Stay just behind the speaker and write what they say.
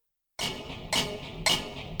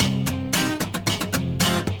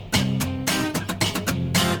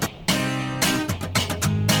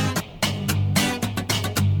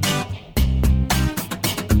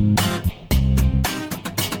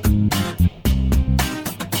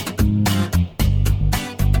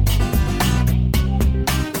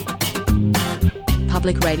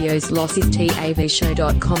Public Radio's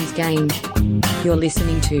LossisTAVShow.com's game. You're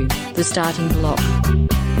listening to The Starting Block.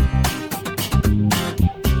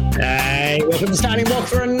 Hey, welcome to Starting Block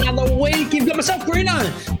for another week. You've got myself,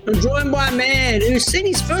 Greeno. I'm joined by a man who's seen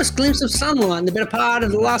his first glimpse of sunlight in the better part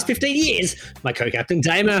of the last 15 years. My co-captain,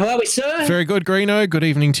 Damo. How are we, sir? Very good, Greeno. Good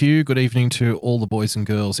evening to you. Good evening to all the boys and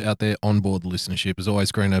girls out there on board the listenership. As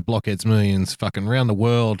always, Greeno, blockheads millions fucking around the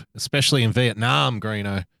world, especially in Vietnam,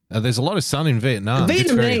 Greeno. There's a lot of sun in Vietnam.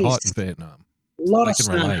 It's very hot in Vietnam. A lot of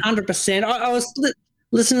sun, relate. 100%. I was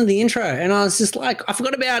listening to the intro, and I was just like, I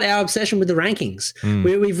forgot about our obsession with the rankings.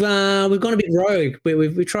 We've gone a bit rogue.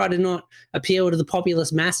 We tried to not appeal to the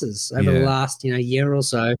populous masses over the last year or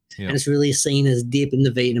so, and it's really seen as dip in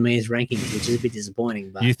the Vietnamese rankings, which is a bit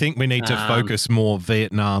disappointing. But you think we need to focus more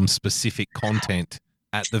Vietnam specific content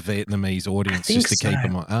at the Vietnamese audience just to keep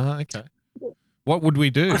them on? Ah, okay. What would we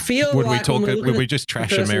do? I feel would like would we just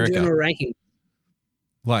trash America?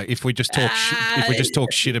 Like if we just talk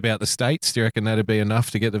shit about the States, do you reckon that'd be enough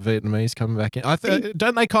to get the Vietnamese coming back in?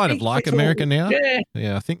 Don't they kind of like America now?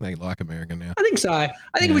 Yeah, I think they like America now. I think so. I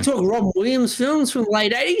think if we talk Robin Williams films from the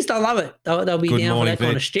late 80s, they'll love it. They'll be down for that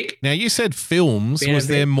kind of shtick. Now, you said films. Was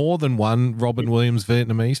there more than one Robin Williams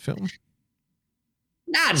Vietnamese film?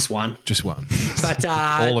 Nah, just one. Just one. But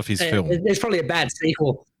all of his films. There's probably a bad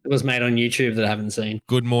sequel that was made on YouTube that I haven't seen.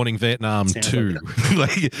 Good Morning Vietnam 2.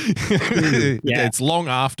 It's long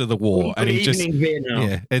after the war. Good evening, Vietnam.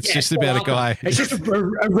 Yeah, it's just about a guy. It's just a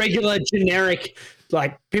regular generic,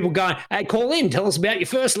 like people going, hey, call in, tell us about your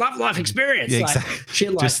first love life experience. Yeah, exactly. Like,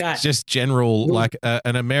 shit like that. Just general, like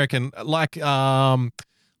an American, like a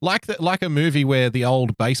movie where the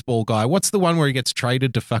old baseball guy, what's the one where he gets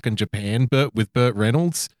traded to fucking Japan, with Burt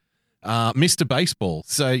Reynolds? Mr. Baseball.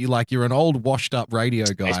 So you're an old washed up radio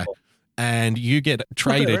guy and you get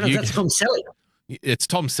traded. That's Tom Selleck. It's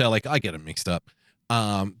Tom Selleck. I get them mixed up.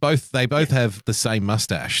 They both have the same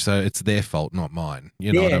mustache, so it's their fault, not mine.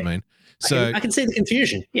 You know what I mean? So I can see the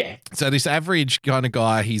confusion. Yeah. So this average kind of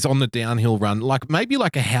guy, he's on the downhill run, maybe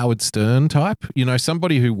like a Howard Stern type,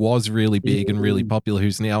 somebody who was really big and really popular,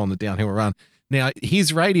 who's now on the downhill run. Now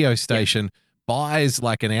his radio station buys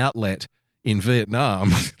like an outlet in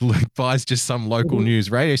Vietnam, buys just some local news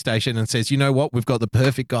radio station and says, you know what, we've got the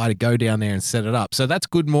perfect guy to go down there and set it up. So that's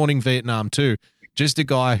Good Morning Vietnam too. Just a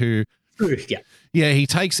guy who, he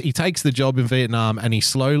takes the job in Vietnam and he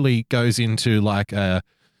slowly goes into like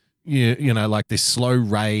like this slow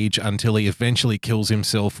rage until he eventually kills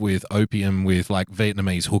himself with opium with like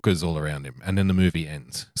Vietnamese hookers all around him, and then the movie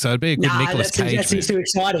ends. So it'd be a good Nicolas Cage. That seems too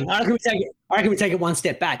exciting. I reckon we take it one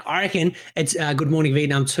step back. I reckon it's Good Morning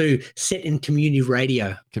Vietnam 2 set in community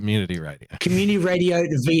radio. Community radio,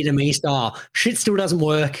 the Vietnamese style. Shit still doesn't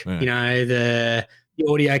work. Yeah. The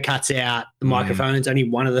audio cuts out. The microphone's only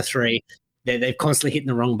one of the three. They're constantly hitting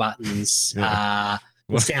the wrong buttons. Yeah.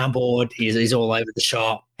 The soundboard is all over the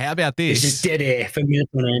shop. How about this? It's just dead air from minute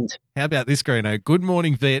to end. How about this, Greeno? Good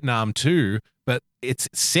Morning Vietnam 2, but it's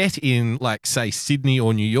set in, like, say, Sydney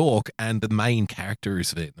or New York, and the main character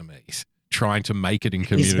is Vietnamese, trying to make it in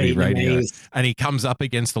community radio. And he comes up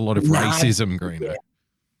against a lot of racism, Greeno. Yeah.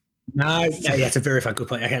 No, that's a very good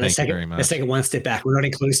point. Okay, let's take it one step back. We're not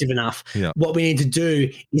inclusive enough. Yeah. What we need to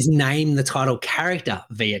do is name the title character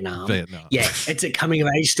Vietnam. Yeah, it's a coming of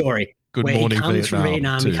age story. Good Morning Vietnam. He comes from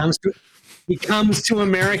Vietnam. He comes to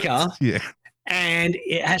America. And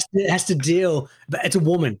it has to deal. But it's a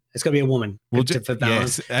woman. It's got to be a woman for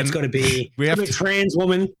balance. It's got to be a trans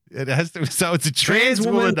woman. It has to. So it's a trans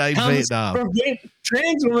woman named Vietnam.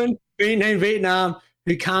 Trans woman named Vietnam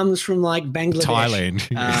who comes from like Bangladesh, Thailand.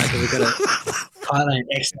 We've got Thailand.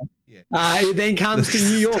 Excellent. Who then comes to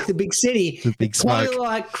New York, the big city. The big smoke. Quite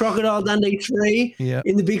like Crocodile Dundee 3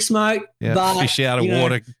 in the big smoke. Yeah. But, fish out of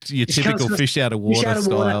water, your typical fish out of water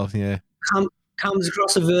style. Yeah. Comes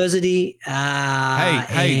across adversity.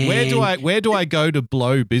 Hey, where do I go to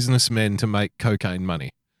blow businessmen to make cocaine money?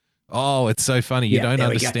 Oh, it's so funny. You don't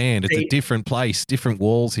understand. It's a different place, different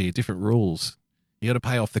walls here, different rules. You got to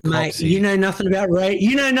pay off the cops. Mate, you know nothing about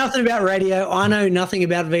radio. I know nothing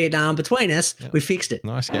about Vietnam. Between us, we fixed it.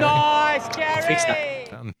 Nice, Gary. Nice, Gary. Fixed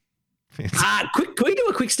it. Done. Can we do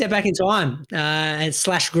a quick step back in time and /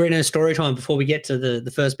 Greeno story time before we get to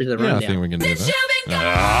the first bit of the rundown? I think we're going to do that.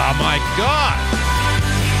 Oh, my God.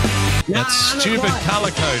 That stupid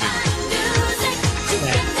colour coding.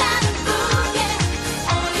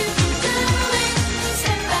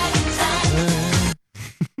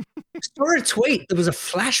 Saw a tweet. There was a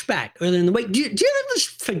flashback earlier in the week. Do you ever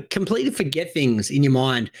just completely forget things in your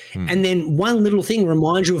mind, and then one little thing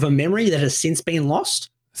reminds you of a memory that has since been lost?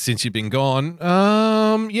 Since you've been gone,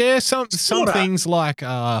 some things like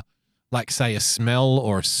like say a smell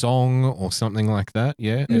or a song or something like that.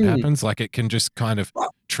 Yeah, it happens. Like it can just kind of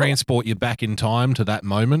transport you back in time to that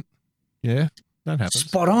moment. Yeah, that happens.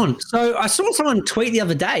 Spot on. So I saw someone tweet the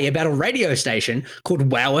other day about a radio station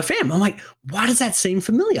called Wow FM. I'm like, why does that seem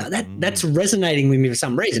familiar? That's resonating with me for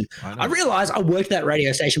some reason. I realized I worked at that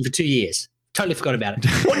radio station for 2 years. Totally forgot about it.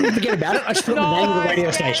 I didn't forget about it. I just forgot the name of the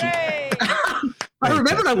radio station. I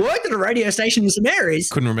remember I worked at a radio station in St Mary's.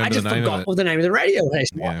 Couldn't remember the name of it. I just forgot what the name of the radio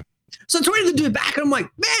station was. Yeah. So I tweeted the dude back, and I'm like,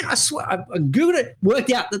 man, I swear, I Googled it,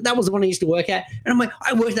 worked out that was the one I used to work at. And I'm like,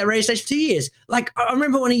 I worked at that radio station for 2 years. Like, I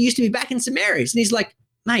remember when it used to be back in St Mary's. And he's like,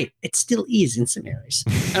 mate, it still is in St Mary's.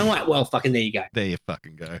 And I'm like, well, fucking there you go. There you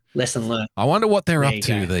fucking go. Lesson learned. I wonder what they're up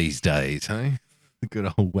to these days, hey? The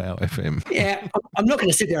good old Wow FM. Yeah, I'm not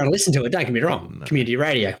going to sit there and listen to it. Don't get me wrong. No. Community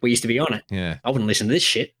radio. We used to be on it. Yeah. I wouldn't listen to this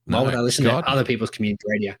shit. Why would I listen to other people's community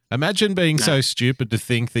radio? Imagine being so stupid to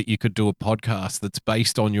think that you could do a podcast that's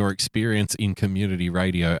based on your experience in community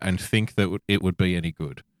radio and think that it would be any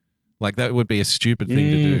good. Like that would be a stupid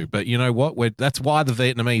thing to do. But you know what? That's why the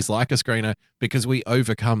Vietnamese like us, Greeno, because we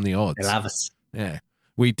overcome the odds. They love us. Yeah.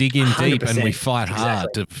 We dig in deep and we fight hard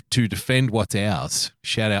to defend what's ours.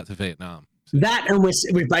 Shout out to Vietnam. That, and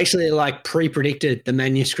we basically like pre-predicted the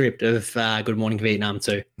manuscript of Good Morning Vietnam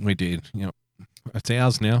too. We did. Yep. It's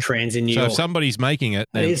ours now. Trans in New York. So if somebody's making it,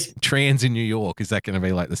 then Trans in New York, is that going to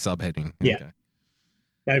be like the subheading? Yeah. Okay.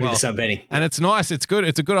 That'd be the subheading. And it's nice. It's good.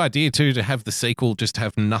 It's a good idea too to have the sequel just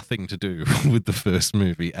have nothing to do with the first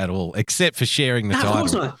movie at all, except for sharing the title. Of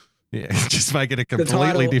course not. Yeah, just make it a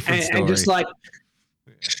completely different story. And just like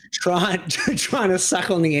trying to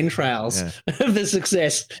suck on the entrails of the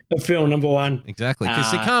success of film number one. Exactly,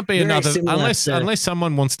 because there can't be another unless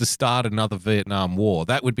someone wants to start another Vietnam War.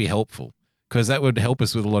 That would be helpful because that would help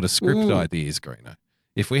us with a lot of script ideas, Greeno.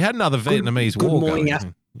 If we had another Vietnamese war going,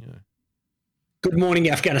 Good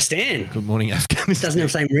Morning Afghanistan. Good Morning Afghanistan. Doesn't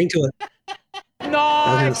have the same ring to it. No,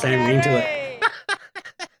 doesn't have the same ring to it.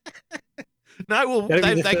 No, well,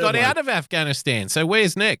 they got out of Afghanistan. So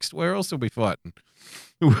where's next? Where else will we fighting?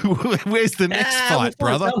 Where's the next fight,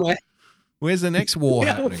 brother? Somewhere. Where's the next war?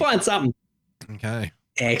 We'll find something. Okay.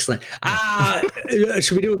 Excellent.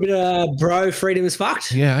 Should we do a bit of bro? Freedom is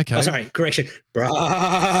fucked. Yeah. Okay. Oh, sorry. Correction, bro.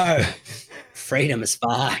 Freedom is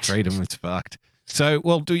fucked. Freedom is fucked. So,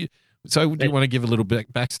 do you want to give a little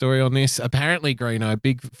bit backstory on this? Apparently, Greeno,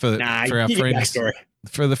 for our friends,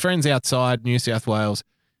 for the friends outside New South Wales.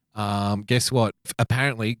 Guess what?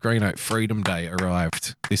 Apparently, Greeno, Freedom Day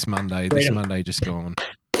arrived this Monday. This Monday just gone.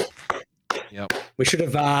 Yep. We should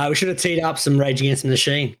have teed up some Rage Against the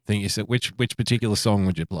Machine. Think you said which particular song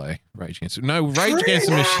would you play? Rage Against Against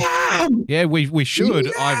the Machine. Yeah, we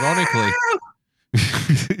should ironically.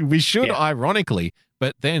 We should ironically,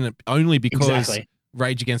 but then only because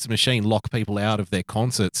Rage Against the Machine lock people out of their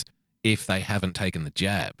concerts if they haven't taken the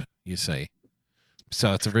jab. You see,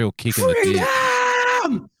 so it's a real kick in the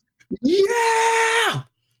dick. Yeah,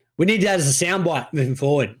 we need that as a soundbite moving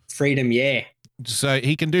forward. Freedom, yeah. So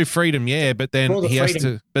he can do freedom, yeah, but then he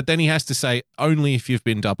has to say only if you've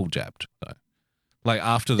been double jabbed, though. Like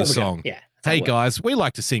after the song. Yeah. Hey guys, we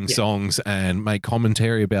like to sing songs and make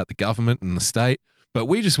commentary about the government and the state, but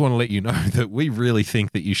we just want to let you know that we really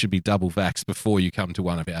think that you should be double vaxxed before you come to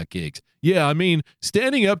one of our gigs. Yeah, I mean,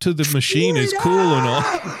 standing up to the machine is cool and all.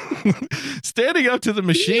 Standing up to the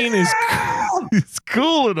machine is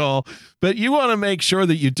cool and all, but you want to make sure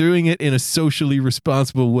that you're doing it in a socially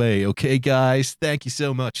responsible way. Okay, guys? Thank you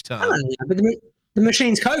so much, Tom. But the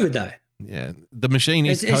machine's COVID, though. Yeah, the machine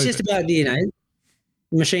is COVID. It's just about, the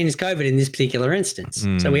machine is COVID in this particular instance.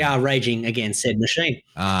 So we are raging against said machine.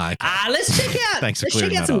 Okay. Let's check out. Let's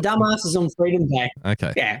check out some dumbasses on Freedom Day.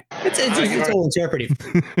 Okay. Yeah, it's all interpretive.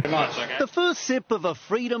 The first sip of a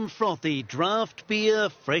Freedom Frothy draft beer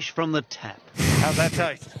fresh from the tap. How's that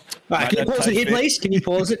taste? All right, can you pause it here, please? Can you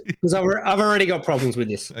pause it? Because I've already got problems with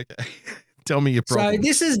this. Okay. Tell me your problem. So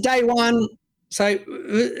this is day one. So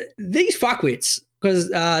these fuckwits, because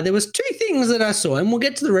there was two things that I saw, and we'll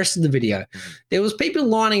get to the rest of the video. There was people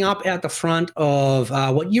lining up out the front of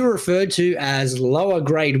what you referred to as lower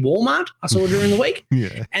grade Walmart. I saw during the week.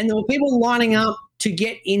 Yeah. And there were people lining up to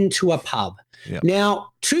get into a pub. Yep.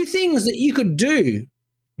 Now, two things that you could do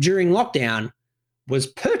during lockdown was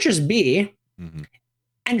purchase beer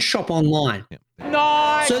and shop online. Yep.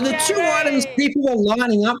 Nice. So the two items people were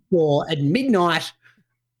lining up for at midnight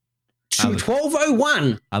to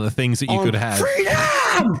 12:01 are the things that you could have.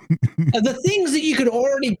 Freedom are the things that you could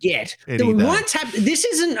already get. That we weren't tapped. This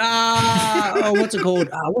isn't what's it called?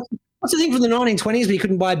 What's the thing from the 1920s where you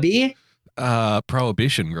couldn't buy beer?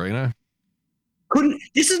 Prohibition, Greeno.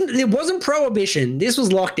 It wasn't prohibition. This was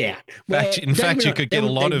lockdown. In fact, you could get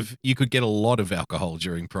a lot of alcohol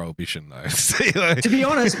during prohibition, though. To be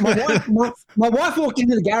honest, my wife walked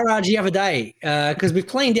into the garage the other day because we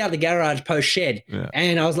cleaned out the garage post shed,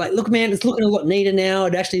 and I was like, "Look, man, it's looking a lot neater now.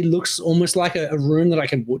 It actually looks almost like a room that I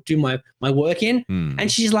can do my work in."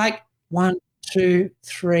 And she's like, 1, 2,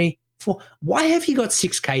 3, 4. Why have you got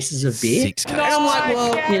 6 cases of beer? 6 cases. And I'm like,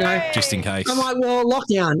 well, just in case. I'm like, well,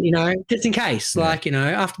 lockdown, just in case. Yeah. Like,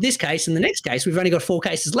 after this case and the next case, we've only got 4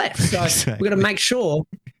 cases left. So exactly. We've got to make sure.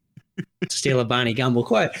 Steal a Barney Gumble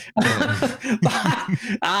quote.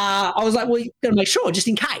 I was like, well, you've got to make sure just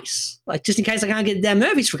in case. Like, just in case I can't get down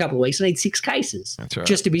Murphy's for a couple of weeks, I need 6 cases. That's right.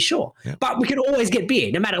 Just to be sure. Yep. But we can always get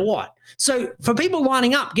beer no matter what. So for people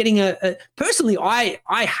lining up, getting personally, I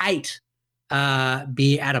hate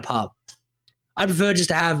beer at a pub. I prefer just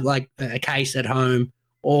to have like a case at home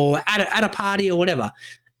or at a party or whatever.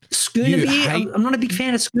 Schooner beer, I'm not a big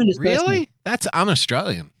fan of schooners. Really? Personally. That's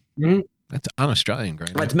un-Australian. Mm-hmm. That's un-Australian,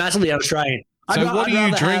 Green. It's massively un-Australian. So what do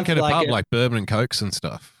you drink at a pub, like bourbon and cokes and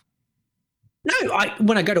stuff? No,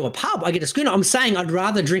 when I go to a pub, I get a schooner. I'm saying I'd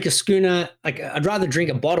rather drink a schooner, I'd rather drink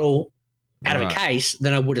a bottle out of a case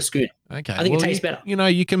than I would a schooner. Okay. I think it tastes better.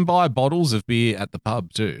 You can buy bottles of beer at the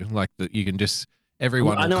pub too. Like that, you can just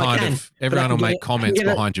everyone will make comments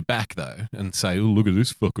behind your back though and say, "Oh, look at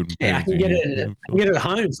this fucking." Yeah, I can get it at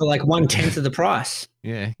home for like 1/10 of the price.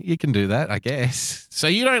 Yeah, you can do that, I guess. So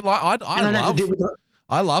you don't like?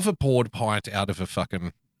 I love a poured pint out of a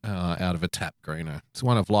fucking out of a tap, Greeno. It's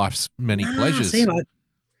one of life's many pleasures.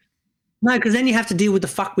 No, because then you have to deal with the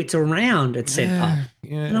fuckwits around at said pub.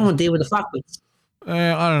 Yeah. I don't want to deal with the fuckwits.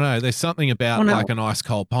 I don't know. There's something about like an ice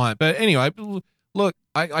cold pint. But anyway, look,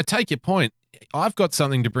 I take your point. I've got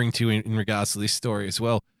something to bring to you in regards to this story as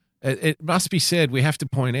well. It must be said, we have to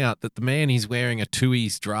point out that the man is wearing a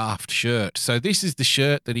Tooheys Draft shirt. So this is the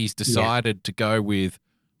shirt that he's decided to go with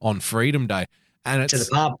on Freedom Day. And it's to the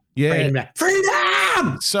pub. Yeah.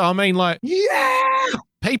 Freedom! So, I mean, like,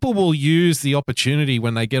 people will use the opportunity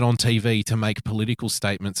when they get on TV to make political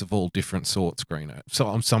statements of all different sorts, Greeno.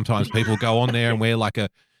 So sometimes people go on there and wear like a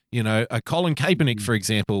Colin Kaepernick, for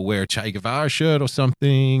example, wear a Che Guevara shirt or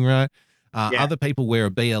something, right? Other people wear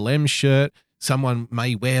a BLM shirt. Someone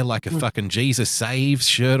may wear like a fucking Jesus Saves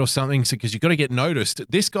shirt or something. So, because you've got to get noticed.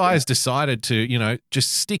 This guy has decided to,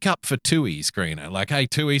 just stick up for Tooheys, Greeno. Like, hey,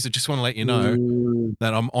 Tooheys, I just want to let you know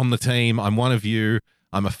that I'm on the team. I'm one of you.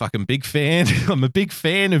 I'm a fucking big fan. I'm a big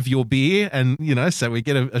fan of your beer. And, so we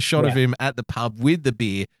get a shot of him at the pub with the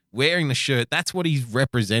beer, wearing the shirt. That's what he's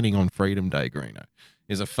representing on Freedom Day, Greeno.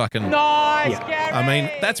 Is a fucking nice. I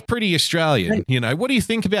mean, that's pretty Australian. What do you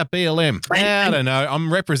think about BLM? I don't know.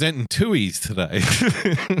 I'm representing Tooheys today.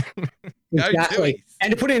 Exactly.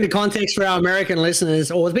 And to put it into context for our American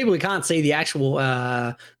listeners or the people who can't see the actual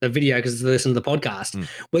the video because they listen to the podcast,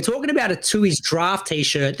 we're talking about a Tooheys Draft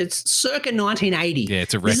T-shirt that's circa 1980. Yeah,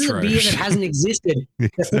 it's a retro. This is a beer that hasn't existed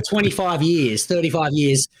for 25 years, 35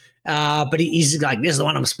 years. But he's like, this is the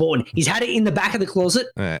one I'm sporting. He's had it in the back of the closet,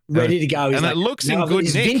 ready to go. He's and like, it looks in good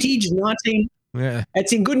nick. Vintage 19. Yeah,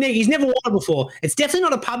 it's in good nick. He's never worn it before. It's definitely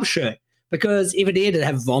not a pub shirt because if it did, it'd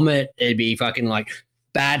have vomit. It'd be fucking like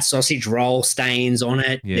bad sausage roll stains on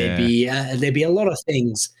it. Yeah. There'd be a lot of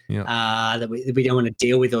things that we don't want to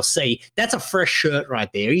deal with or see. That's a fresh shirt right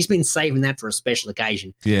there. He's been saving that for a special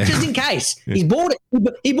occasion, just in case. He bought it.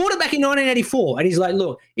 He bought it back in 1984, and he's like,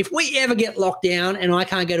 "Look, if we ever get locked down and I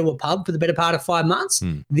can't go to a pub for the better part of 5 months,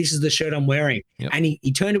 this is the shirt I'm wearing." Yep. And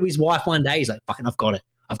he turned to his wife one day. He's like, "Fucking, I've got it.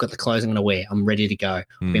 I've got the clothes I'm going to wear. I'm ready to go.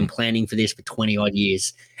 I've been planning for this for 20 odd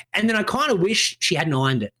years." And then I kind of wish she hadn't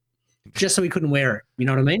ironed it. Just so he couldn't wear it. You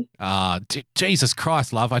know what I mean? Jesus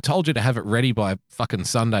Christ, love. I told you to have it ready by fucking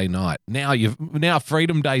Sunday night. Now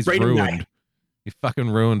Freedom Day's ruined. You fucking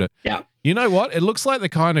ruined it. Yeah. You know what? It looks like the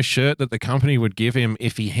kind of shirt that the company would give him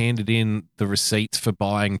if he handed in the receipts for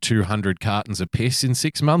buying 200 cartons of piss in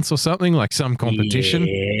 6 months or something, like some competition.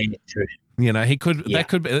 Yeah, true. He could,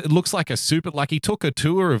 it looks like he took a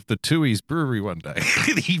tour of the Tooheys Brewery one day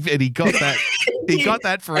and he got that. He got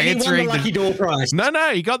that for answering the lucky door prize. No,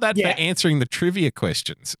 he got that for answering the trivia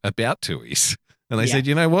questions about Tooheys. And they said,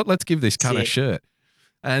 you know what? Let's give this kind of shirt.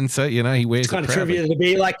 And so, he wears it's kind it of proudly. trivia to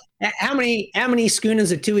be like, how many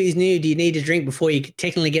schooners of Tooheys New do you need to drink before you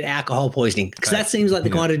technically get alcohol poisoning? Because that seems like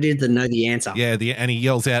the kind of dude that know the answer. Yeah, and he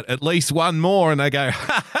yells out, "At least one more," and they go,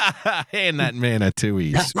 hand that man a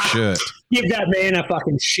Tooheys shirt. Give that man a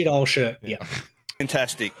fucking shithole shirt. Yeah.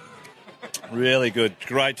 Fantastic. Really good.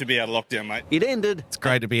 Great to be out of lockdown, mate. It ended. It's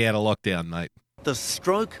great to be out of lockdown, mate. The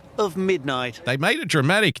stroke of midnight. They made it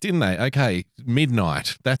dramatic, didn't they? Okay,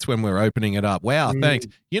 midnight. That's when we're opening it up. Wow, thanks.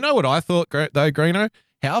 You know what I thought, though, Greeno?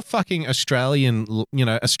 How fucking Australian,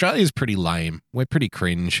 Australia's pretty lame. We're pretty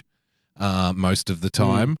cringe most of the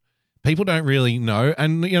time. People don't really know.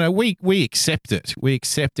 And, we accept it. We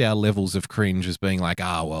accept our levels of cringe as being like,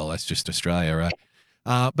 well, that's just Australia, right?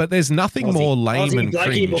 But there's nothing more lame and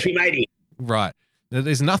cringe. Right.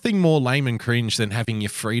 There's nothing more lame and cringe than having your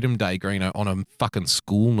Freedom Day, Greeno, on a fucking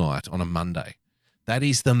school night on a Monday. That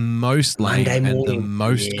is the most lame and the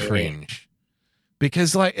most cringe.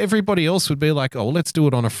 Because, everybody else would be like, let's do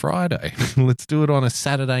it on a Friday. Let's do it on a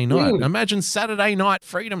Saturday night. Imagine Saturday night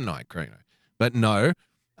Freedom Night, Greeno. But no,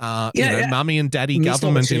 mummy and daddy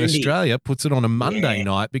government in Australia puts it on a Monday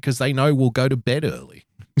night because they know we'll go to bed early.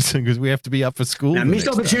 Because we have to be up for school. Missed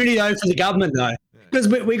opportunity, though, for the government, though. Because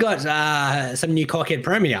we got some new cockhead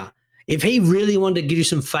premier. If he really wanted to give you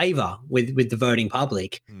some favour with the voting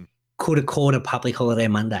public, could have called a public holiday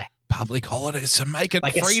Monday. Public holidays, so make it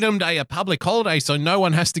Freedom Day a public holiday so no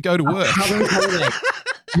one has to go to work. Public holiday.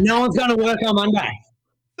 No one's going to work on Monday.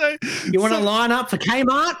 You want to line up for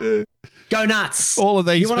Kmart? Go nuts. All of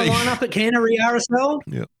these. You want to line up at Canary RSL?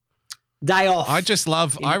 Yep. Day off.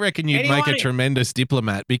 I reckon you'd make a tremendous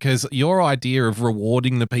diplomat because your idea of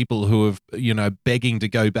rewarding the people who have, begging to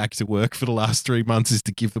go back to work for the last 3 months is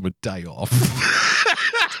to give them a day off.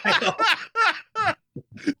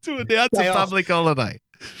 To announce a public holiday.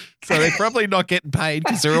 So they're probably not getting paid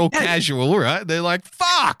because they're all casual, right? They're like,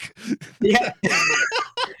 fuck. Yeah.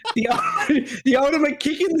 The ultimate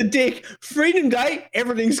kick in the dick. Freedom Day,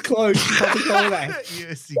 everything's closed. Public holiday.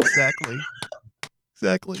 Yes, exactly.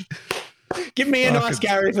 Exactly. Give me a nice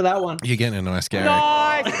Gary for that one. You're getting a nice Gary.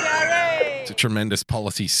 Nice Gary. It's a tremendous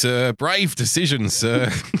policy, sir. Brave decision,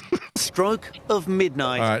 sir. Stroke of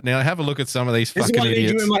midnight. All right, now have a look at some of these fucking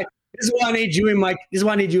idiots. This is why I need you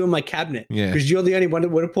in my cabinet. Yeah. Because you're the only one that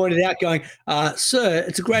would have pointed out going, sir,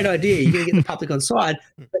 it's a great idea. You're going to get the public on side,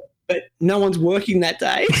 but no one's working that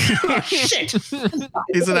day. Oh, shit.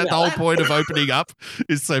 Isn't that the whole point of opening up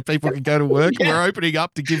is so people can go to work? Yeah. We're opening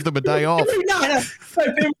up to give them a day off. No.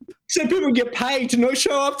 So people get paid to not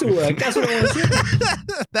show up to work. That's what I want to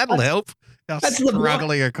say. That'll help. That's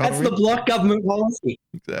the block government policy.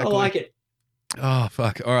 Exactly. I like it. Oh,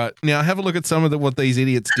 fuck. All right. Now have a look at some of what these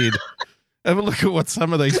idiots did. Have a look at what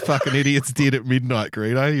some of these fucking idiots did at midnight,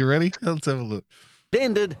 Greeno. You ready? Let's have a look.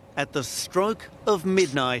 Ended at the stroke of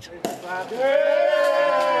midnight. Look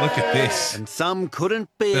at this. And some couldn't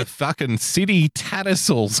bear the fucking City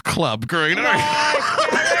Tattersall's Club, Greeno.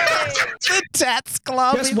 The Tats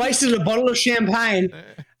Club. Just wasted a bottle of champagne.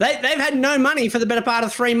 They've had no money for the better part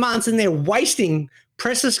of 3 months and they're wasting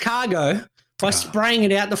precious cargo by spraying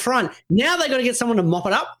it out the front. Now they've got to get someone to mop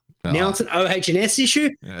it up. Now it's an OH&S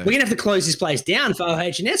issue. Yeah. We're going to have to close this place down for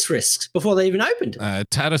OH&S risks before they even opened.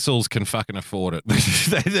 Tattersalls can fucking afford it.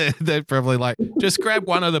 They're probably like, just grab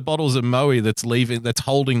one of the bottles of Moe that's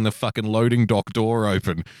holding the fucking loading dock door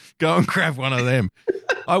open. Go and grab one of them.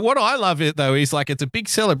 What I love it though is it's a big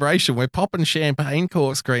celebration. We're popping champagne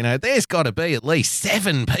corks, Greeno. There's got to be at least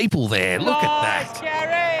 7 people there. Look at that.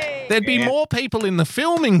 Gary. There'd be more people in the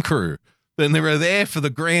filming crew than there are there for the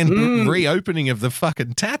grand reopening of the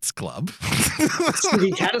fucking Tats Club.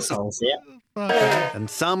 Sydney Tattersalls, yeah. And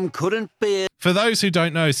some couldn't bear. For those who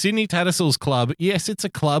don't know, Sydney Tattersalls Club, yes, it's a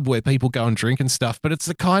club where people go and drink and stuff, but it's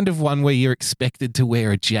the kind of one where you're expected to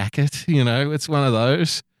wear a jacket, it's one of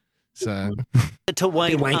those. So to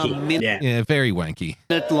wait a minute. Yeah, very wanky.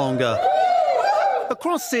 Longer.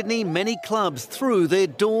 Across Sydney, many clubs threw their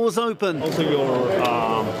doors open. Also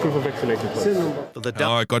your proof of vaccination, please.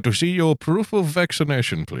 I got to see your proof of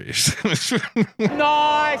vaccination, please.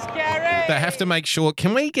 Nice, Gary. They have to make sure.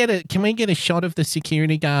 Can we get a shot of the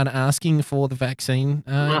security guard asking for the vaccine?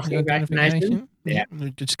 Vaccination? Yeah.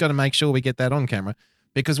 We just got to make sure we get that on camera.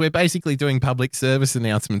 Because we're basically doing public service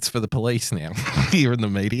announcements for the police now here in the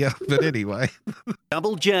media. But anyway.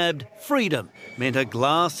 Double jabbed freedom meant a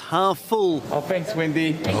glass half full. Oh, thanks,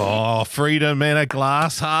 Wendy. Oh, freedom meant a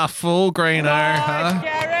glass half full, Greeno. Nice,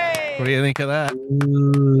 Gary. What do you think of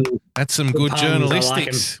that? That's some good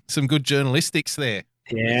journalistics. Some good journalistics there.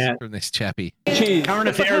 Yeah. From this chappie. Cheers. Current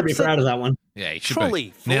Affair would be proud of that one. Yeah, he should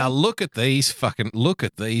be. Now look at these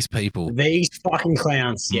people. These fucking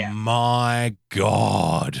clowns. Yeah. My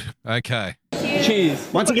God. Okay.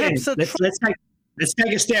 Cheers. Once again, let's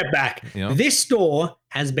take a step back. Yeah. This store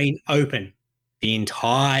has been open the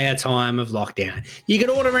entire time of lockdown. You could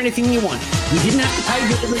order anything you want. You didn't have to pay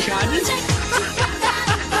delivery charges.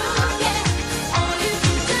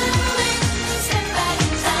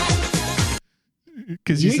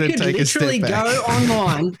 Because you said take a step back. You could literally go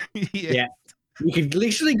online. Yeah. You could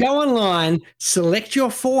literally go online, select your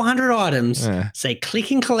 400 items, say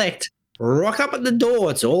click and collect, rock up at the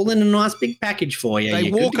door. It's all in a nice big package for you. They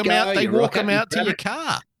You're walk good to them go. out. They You walk rock them up, out to you your grab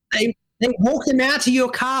car. it. They walk them out to your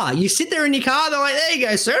car. You sit there in your car. They're like, there you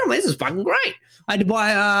go, sir. This is fucking great. I had to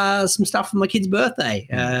buy some stuff for my kid's birthday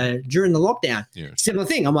during the lockdown. Yeah. Similar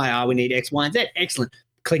thing. I'm like, we need X, Y, and Z. Excellent.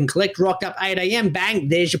 Click and collect, rocked up 8 a.m. Bang,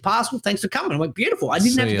 there's your parcel. Thanks for coming. I'm like, beautiful. I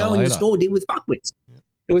didn't have to go in the store, deal with fuckwits.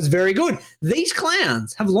 It was very good. These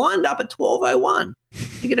clowns have lined up at 12:01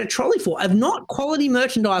 to get a trolley full of not quality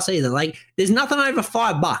merchandise either. Like, there's nothing over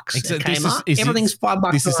 $5 at Kmart. Everything's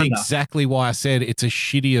 $5. This is exactly why I said it's a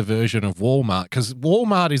shittier version of Walmart, because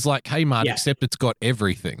Walmart is like Kmart, except it's got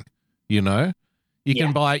everything. You know, you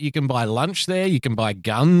can buy lunch there, you can buy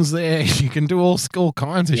guns there, you can do all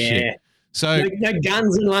kinds of shit. So no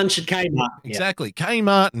guns and lunch at Kmart. Exactly.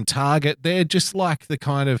 Kmart and Target, they're just like the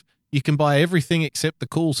kind of, you can buy everything except the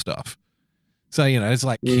cool stuff. So, you know, it's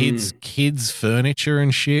like kids furniture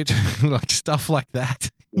and shit, like stuff like that.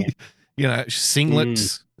 Yeah. You know,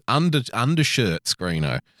 singlets, undershirts,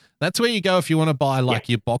 Greeno. That's where you go if you want to buy like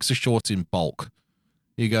your boxer shorts in bulk.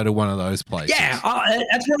 You go to one of those places. Yeah,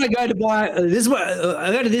 that's where I go to buy.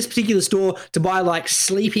 I go to this particular store to buy like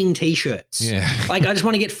sleeping t-shirts. Yeah, like I just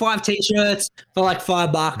want to get 5 t-shirts for like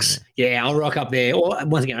 $5. Yeah, I'll rock up there. Or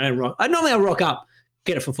once again, I don't rock. Normally I'll rock up,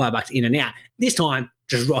 get it for $5 in and out. This time,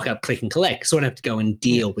 just rock up, click and collect, so I don't have to go and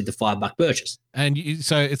deal with the $5 purchase. And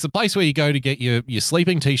so it's the place where you go to get your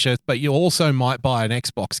sleeping t-shirts, but you also might buy an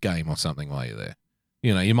Xbox game or something while you're there.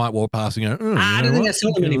 You know, you might walk past and go, I don't think that's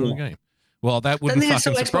selling anymore. Game. Well, that wouldn't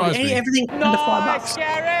fucking surprise me. Everything under $5.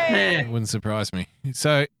 It wouldn't surprise me.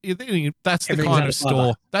 So that's the kind of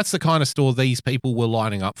store. That's the kind of store these people were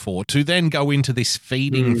lining up for, to then go into this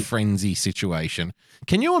feeding frenzy situation.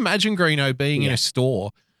 Can you imagine, Greeno, being in a store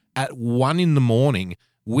at 1 a.m.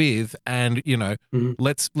 with, and you know,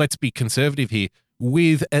 let's be conservative here,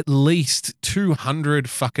 with at least 200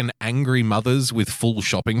 fucking angry mothers with full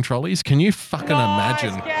shopping trolleys? Can you fucking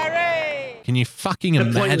imagine? Can you fucking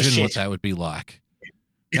imagine what that would be like?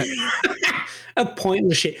 A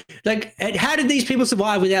pointless shit. Like, how did these people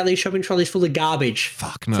survive without these shopping trolleys full of garbage?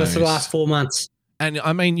 Fuck knows. For the last 4 months. And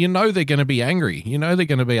I mean, you know they're going to be angry. You know they're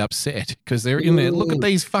going to be upset because they're in there. Look at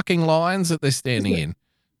these fucking lines that they're standing in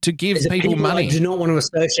to give people money. I do not want to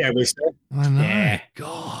associate with stuff. I know. Yeah.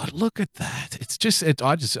 God, look at that. It's just,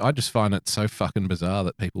 I just find it so fucking bizarre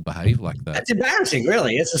that people behave like that. It's embarrassing,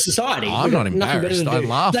 really. It's a society. I'm not embarrassed. I'm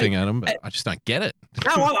laughing at them, but I just don't get it.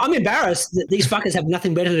 No, I'm embarrassed that these fuckers have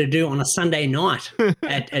nothing better to do on a Sunday night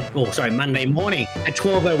Monday morning at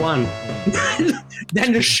 12:01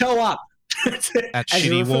 than to show up at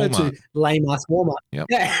shitty Walmart. Lame ass Walmart. Yep.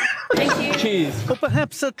 Yeah. Thank you. Cheers. Or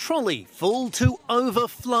perhaps a trolley full to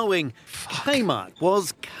overflowing. Kmart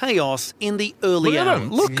was chaos in the early hours.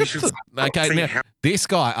 Look at them. Okay, now this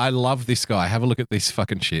guy, I love this guy. Have a look at this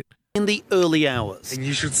fucking shit. In the early hours. And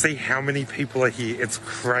you should see how many people are here. It's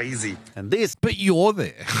crazy. And this. But you're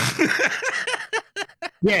there.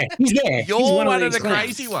 Yeah, he's there. You're he's one of the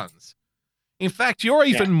crazy ones. In fact, you're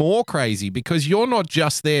even more crazy because you're not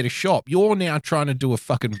just there to shop. You're now trying to do a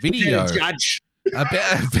fucking video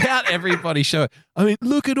about everybody show. I mean,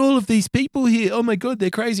 look at all of these people here. Oh my God,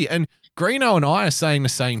 they're crazy. And Greeno and I are saying the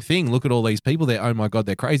same thing. Look at all these people there. Oh my God,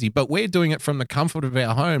 they're crazy. But we're doing it from the comfort of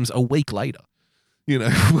our homes a week later. You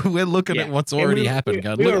know, we're looking at what's already happened.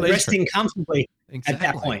 We're resting comfortably at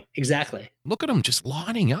that point. Exactly. Look at them just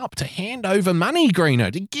lining up to hand over money,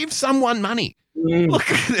 Greeno, to give someone money. Look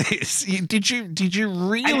at this. Did you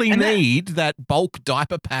really need that bulk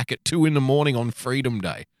diaper pack at 2 a.m. on Freedom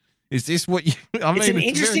Day? Is this what you? I mean, it's an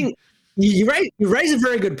interesting. You raise a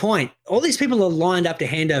very good point. All these people are lined up to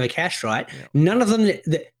hand over cash, right? Yeah. None of them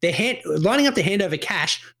they're lining up to hand over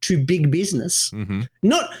cash to big business. Mm-hmm.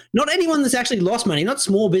 Not anyone that's actually lost money. Not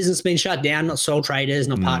small business being shut down. Not sole traders.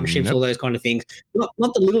 Not partnerships. All those kind of things.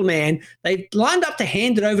 Not the little man. They lined up to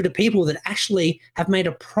hand it over to people that actually have made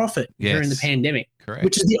a profit during the pandemic. Correct.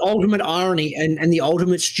 Which is the ultimate irony and the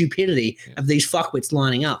ultimate stupidity of these fucks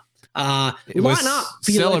lining up. It was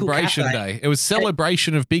Celebration Day. It was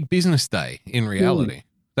celebration of Big Business Day in reality.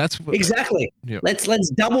 That's exactly. Yep. Let's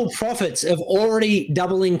double profits of already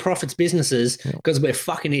doubling profits businesses because we're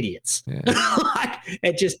fucking idiots. Yeah.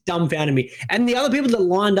 It just dumbfounded me. And the other people that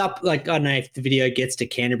lined up, like, I don't know if the video gets to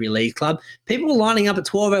Canterbury Leagues Club, people were lining up at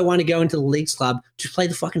 12:01 to go into the Leagues Club to play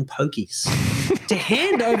the fucking pokies, to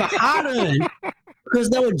hand over hard-earned because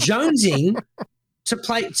they were jonesing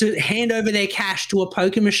to hand over their cash to a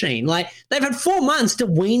poker machine. Like, they've had 4 months to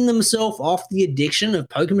wean themselves off the addiction of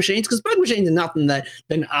poker machines, because poker machines are nothing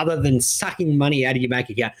other than sucking money out of your bank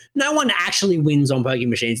account. No one actually wins on poker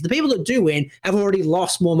machines. The people that do win have already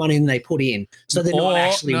lost more money than they put in, so they're not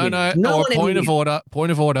actually winning.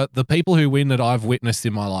 Point of order. The people who win that I've witnessed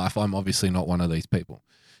in my life, I'm obviously not one of these people.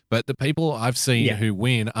 But the people I've seen who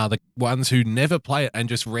win are the ones who never play it and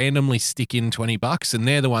just randomly stick in $20, and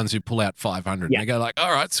they're the ones who pull out 500. And they go like,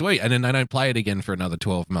 all right, sweet. And then they don't play it again for another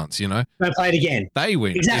 12 months, you know? Don't play it again. They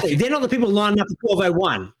win. Exactly. They're not the people lining up at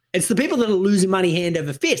 12:01. It's the people that are losing money hand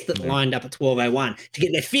over fist that lined up at 12:01 to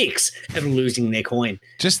get their fix of losing their coin.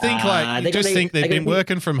 Just think they've been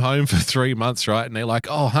working from home for 3 months, right? And they're like,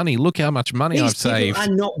 oh, honey, look how much money I've saved. These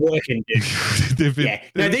people are not working, dude.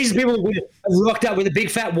 These people are locked up with a big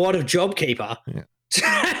fat wad of JobKeeper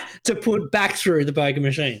to put back through the poker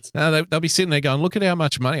machines. No, they'll be sitting there going, look at how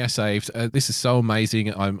much money I saved. This is so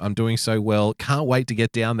amazing. I'm doing so well. Can't wait to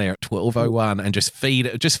get down there at 12:01 and just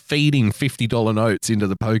feeding $50 notes into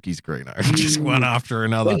the pokies, Greeno. Just one after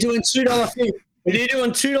another. We're doing $2.50. We're doing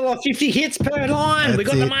 $2.50 hits per line. We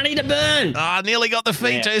got the money to burn. Oh, I nearly got the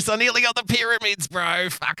features. I nearly got the pyramids, bro.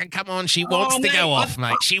 Fucking come on. She wants to go off,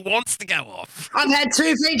 mate. She wants to go off. I've had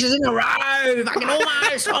 2 features in a row. Fucking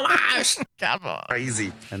almost. Come on.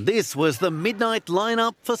 Crazy. And this was the midnight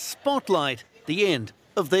lineup for Spotlight, the end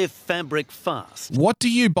of their fabric fast. What do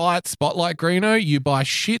you buy at Spotlight, Greeno? You buy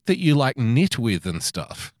shit that you like knit with and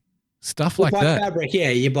stuff. Stuff like that. Fabric,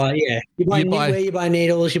 you buy knitwear, you buy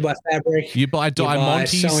needles, you buy fabric. You buy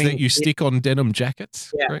diamantes that you stick on denim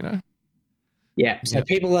jackets. Yeah. So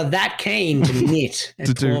people are that keen to knit at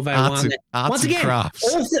to do 12:01. arts Once and again,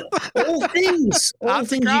 crafts. all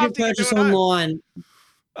things you can purchase online.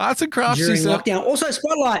 Arts and crafts during lockdown. Also,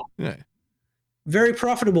 Spotlight. Yeah. Very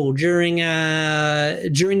profitable during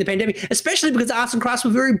the pandemic, especially because arts and crafts were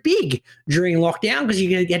very big during lockdown because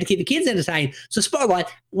you had to keep the kids entertained. So Spotlight,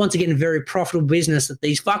 once again, a very profitable business that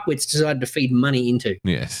these fuckwits decided to feed money into.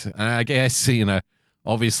 Yes, and I guess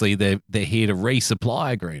obviously they're here to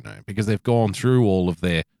resupply Greeno because they've gone through all of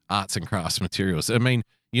their arts and crafts materials. I mean,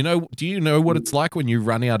 do you know what it's like when you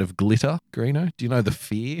run out of glitter, Greeno? Do you know the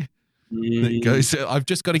fear? That goes, I've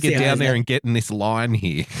just got to get down there and get in this line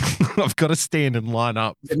here. I've got to stand and line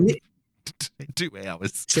up 2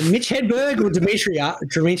 hours. So Mitch Hedberg or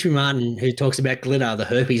Dimitri Martin, who talks about glitter, the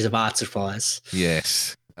herpes of art supplies.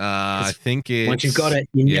 Yes. I think it's... Once you've got it,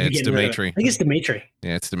 you never it's get Dimitri. I think it's Dimitri.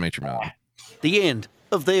 Yeah, it's Dimitri Martin. The end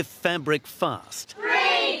of their fabric fast.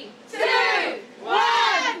 3, 2,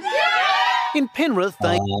 1, 0! In Penrith,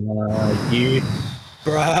 they...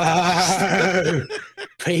 Bro,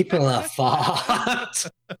 people are fucked.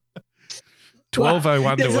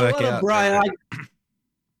 12:01 to work out. Bro,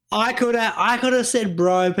 I could have said,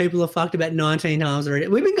 bro, people are fucked about 19 times already.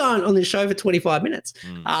 We've been going on this show for 25 minutes.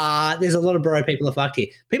 There's a lot of bro people are fucked here.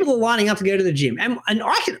 People are lining up to go to the gym, and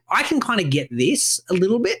I can kind of get this a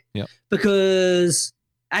little bit because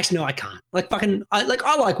actually no, I can't. I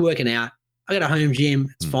like working out. I got a home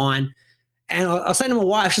gym. It's fine. And I was saying to my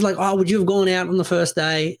wife, she's like, oh, would you have gone out on the first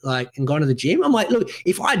day, and gone to the gym? I'm like, look,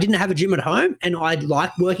 if I didn't have a gym at home and I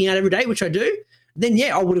like working out every day, which I do, then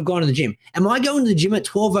I would have gone to the gym. Am I going to the gym at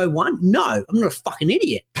 12:01? No, I'm not a fucking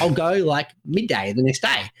idiot. I'll go midday the next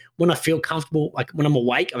day when I feel comfortable, when I'm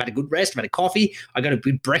awake, I've had a good rest, I've had a coffee, I got a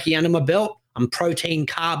good brekkie under my belt, I'm protein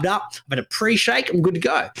carved up, I've had a pre-shake, I'm good to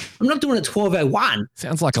go. I'm not doing it at 12:01.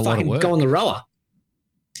 Sounds like a lot of work. Go on the rower.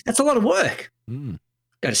 That's a lot of work.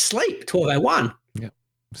 Go to sleep, 12:01. Yeah.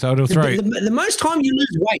 So it'll throw the most time you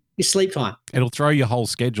lose weight is sleep time. It'll throw your whole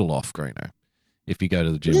schedule off, Greeno, if you go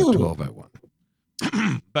to the gym at 12:01.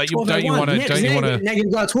 But don't you want to? Now you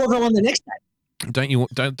go 12:01 the next day.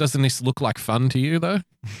 Doesn't this look like fun to you though?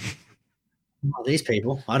 Oh, these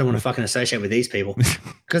people, I don't want to fucking associate with these people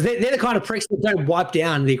because they're the kind of pricks that don't wipe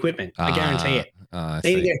down the equipment. I guarantee it.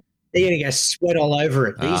 They're gonna go sweat all over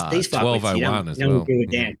it. These fuckers, 12:01 as well. Do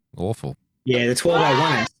it down. Awful. Yeah, the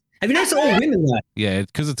 12:01. Have you noticed all women though? Yeah,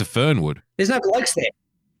 because it's a Fernwood. There's no blokes there.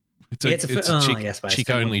 It's a chick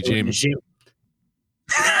only gym.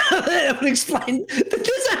 That would explain that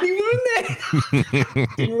there's only women there.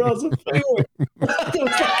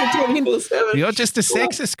 You're just a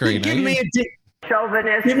sexist, Greeno. Give me a dick.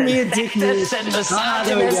 Chauvinist, Give me a dick. and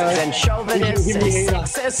misogynist, and chauvinist, and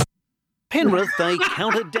sexist. Penrith, they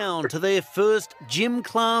counted down to their first gym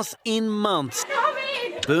class in months,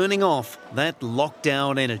 burning off that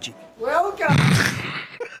lockdown energy. Welcome.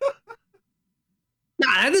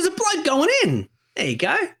 No, there's a bloke going in. There you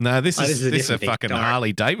go. No, this is a fucking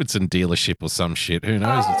Harley Davidson dealership or some shit. Who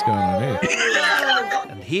knows what's going on here?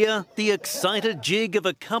 And hear the excited jig of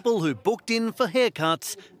a couple who booked in for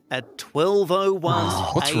haircuts at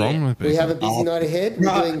 12:01 What's a.m. wrong with We people? have a busy night ahead.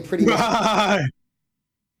 We're doing pretty much.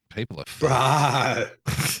 People are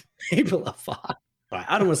fucked. People are fucked. Right,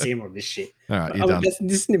 I don't want to see more of this shit. All right, you're done. This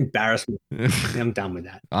is an embarrassment. I'm done with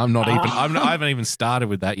that. I'm not even. I haven't even started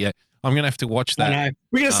with that yet. I'm gonna have to watch that. I know.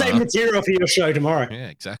 We're gonna save material for your show tomorrow. Yeah,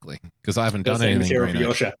 exactly. Because I haven't done Save anything. material for Greeno.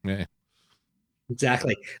 your show. Yeah.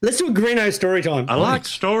 Exactly. Let's do a Greeno story time. I like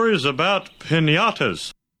stories about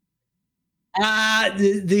pinatas.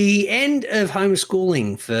 The end of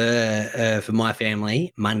homeschooling for my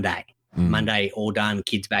family, Monday. Monday, all done.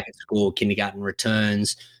 Kids back at school, kindergarten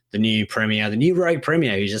returns. The new rogue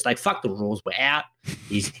premier, who's just like, fuck the rules, we're out.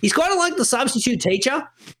 He's kind of like the substitute teacher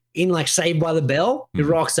in like Saved by the Bell, who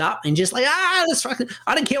rocks up and just like, let's fucking,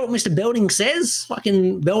 I don't care what Mr. Belding says,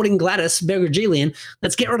 fucking Belding Gladys, Bergerian,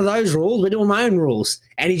 let's get rid of those rules. We're doing my own rules.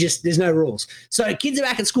 And there's no rules. So kids are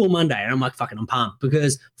back at school Monday, and I'm like, fucking, I'm pumped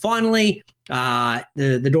because finally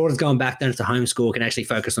the daughter's going back then to homeschool, can actually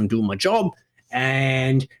focus on doing my job.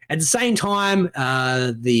 And at the same time,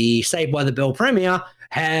 the Saved by the Bell premier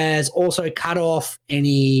has also cut off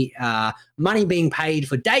any money being paid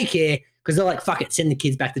for daycare because they're like, fuck it, send the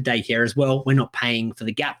kids back to daycare as well. We're not paying for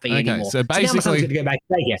the gap fee anymore. So basically, now my son's going to go back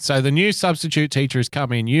to daycare. So the new substitute teacher has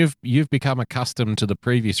come in. You've become accustomed to the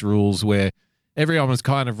previous rules where everyone was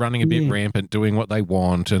kind of running a bit rampant, doing what they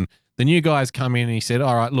want. And the new guy's come in and he said,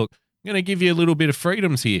 all right, look, I'm going to give you a little bit of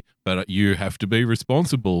freedoms here, but you have to be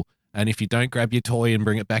responsible. And if you don't grab your toy and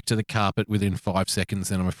bring it back to the carpet within 5 seconds,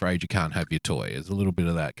 then I'm afraid you can't have your toy. There's a little bit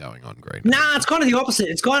of that going on, Green. Nah, it's kind of the opposite.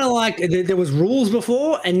 It's kind of like there was rules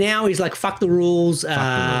before, and now he's like, fuck the rules.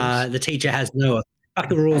 The teacher has no, fuck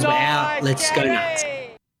the rules, we're out. Let's go nuts.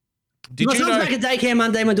 My son's back at daycare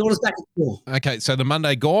Monday. My daughter's back at school. Okay, so the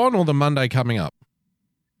Monday gone or the Monday coming up?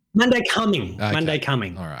 Monday coming. Okay. Monday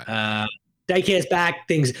coming. All right. Daycare's back,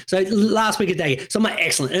 things. So last week at daycare. So I'm like,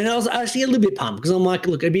 excellent. And I was actually a little bit pumped because I'm like,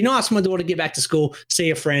 look, it'd be nice for my daughter to get back to school, see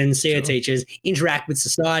her friends, see her teachers, interact with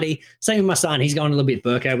society. Same with my son. He's going a little bit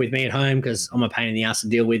Burko with me at home because I'm a pain in the ass to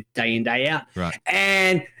deal with day in, day out. Right.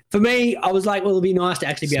 And for me, I was like, well, it'd be nice to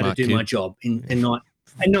actually be able to do my job and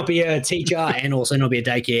not be a teacher and also not be a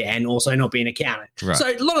daycare and also not be an accountant. Right. So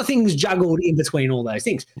a lot of things juggled in between all those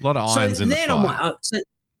things. A lot of irons in the fire. I'm like,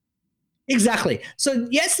 exactly. So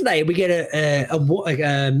yesterday we get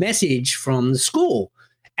a message from the school,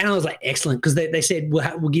 and I was like, excellent, because they said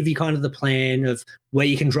we'll give you kind of the plan of where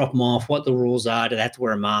you can drop them off, what the rules are, do they have to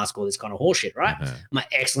wear a mask, all this kind of horseshit, right? I'm like,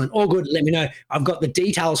 excellent, all good. Let me know. I've got the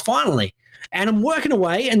details finally, and I'm working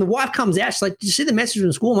away. And the wife comes out. She's like, "Did you see the message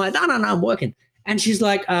from school?" I'm like, no, I'm working. And she's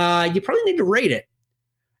like, "You probably need to read it.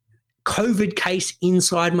 COVID case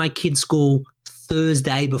inside my kid's school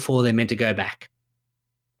Thursday before they're meant to go back."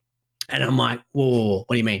 And I'm like, whoa,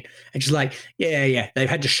 what do you mean? And she's like, yeah. They've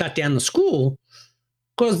had to shut down the school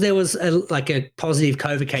because there was a positive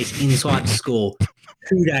COVID case inside the school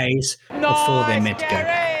 2 days before they're meant to go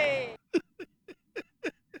back.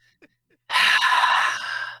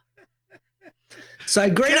 So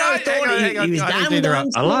Greeno thought he was done with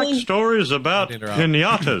homeschooling. I like stories about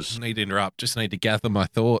pinatas. Need to interrupt. Just need to gather my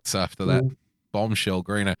thoughts after that bombshell,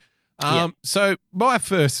 Greeno. So my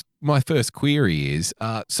first query is,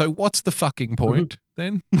 so what's the fucking point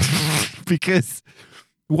then? Because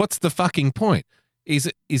what's the fucking point?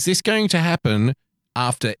 Is this going to happen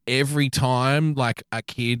after every time like a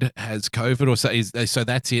kid has COVID or so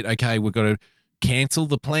that's it? Okay, we've got to cancel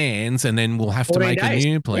the plans and then we'll have to make a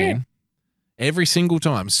new plan every single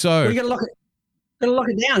time. So we got to lock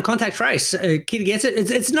it down. Contact trace. Kid gets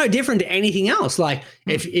it. It's no different to anything else. Like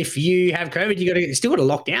if you have COVID, you still got to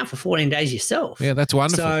lock down for 14 days yourself. Yeah, that's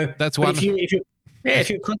wonderful. So that's wonderful.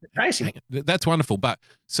 If you're contact tracing, that's wonderful. But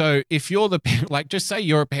so if you're just say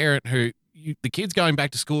you're a parent who the kid's going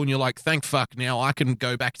back to school and you're like, thank fuck, now I can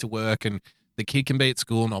go back to work and the kid can be at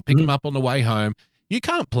school and I'll pick him up on the way home. You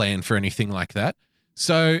can't plan for anything like that.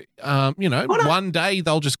 So, one day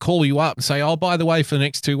they'll just call you up and say, oh, by the way, for the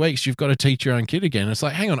next 2 weeks, you've got to teach your own kid again. It's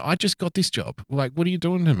like, hang on, I just got this job. Like, what are you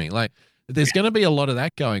doing to me? Like, there's going to be a lot of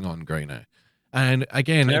that going on, Greeno. And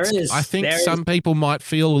again, I think some people might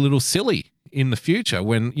feel a little silly in the future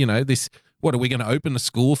when, what are we going to open the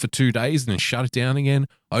school for 2 days and then shut it down again?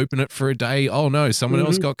 Open it for a day. Oh no, someone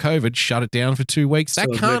else got COVID, shut it down for 2 weeks. That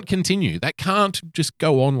can't continue. That can't just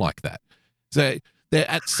go on like that. So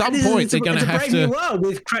at some point they're going to have to. It's a brave new world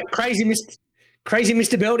with crazy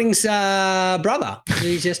Mr. Belding's brother.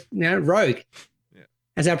 He's just rogue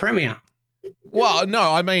as our premier. Well,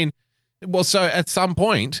 no, I mean, so at some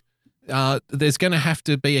point there's going to have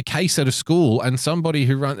to be a case at a school and somebody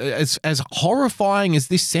who runs as horrifying as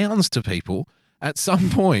this sounds to people. at some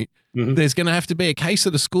point, there's going to have to be a case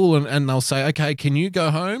at the school and they'll say, okay, can you go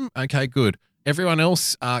home? Okay, good. Everyone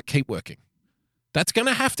else, keep working. That's going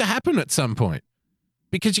to happen at some point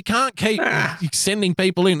because you can't keep sending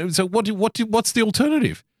people in. So what's the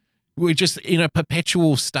alternative? We're just in a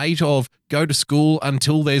perpetual state of go to school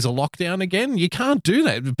until there's a lockdown again. You can't do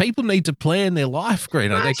that. People need to plan their life,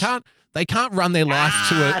 Greeno. They can't run their life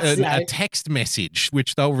to a text message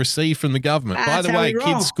which they'll receive from the government. By the way,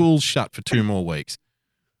 kids' schools shut for 2 more weeks.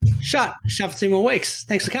 Shut for 2 more weeks.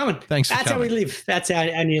 Thanks for coming. That's how we live. That's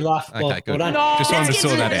our new life. Okay, good. Well done. Just wanted to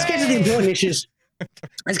sort that out. Let's get to the important issues.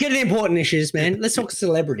 Let's get to the important issues, man. Let's talk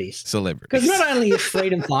celebrities. Because not only is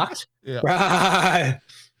freedom fucked, right?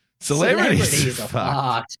 Celebrities are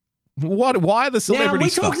fucked. Why are the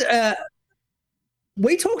celebrities fucked?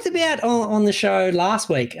 We talked about on the show last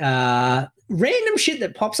week random shit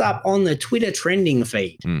that pops up on the Twitter trending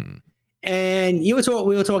feed. And we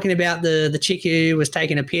were talking about the chick who was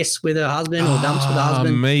taking a piss with her husband or dumps with her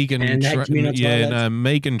husband. Megan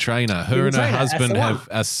Trainor. Her and her husband have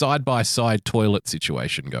a side-by-side toilet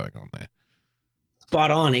situation going on there.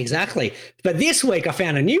 Spot on, exactly. But this week I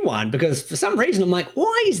found a new one because for some reason I'm like,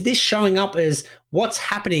 why is this showing up as what's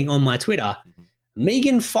happening on my Twitter?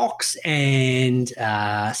 Megan Fox and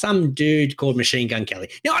some dude called Machine Gun Kelly.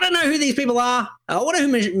 Now, I don't know who these people are. I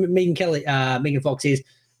don't know who Megan Fox is.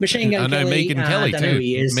 Machine Gun Kelly. I know Megan Kelly too.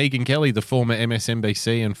 He is. Megan Kelly, the former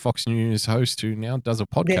MSNBC and Fox News host who now does a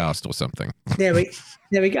podcast or something. There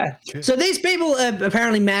we go. So these people are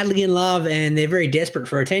apparently madly in love and they're very desperate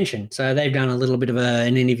for attention. So they've done a little bit of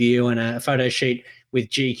an interview and a photo shoot with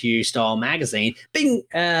GQ Style magazine. Being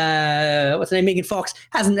what's her name? Megan Fox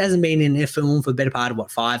hasn't been in a film for the better part of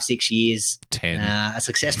 5-6 years. 10. A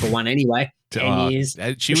successful one anyway. 10 years.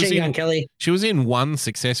 Machine Gun Kelly. She was in one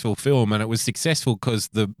successful film, and it was successful because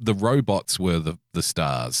the robots were the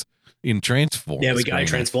stars in Transformers. There we go.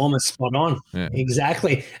 Transformers, spot on. Yeah.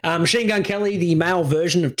 Exactly. Machine Gun Kelly, the male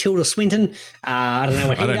version of Tilda Swinton. I don't know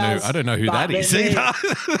what he does. I don't know who that is.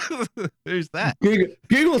 Who's that?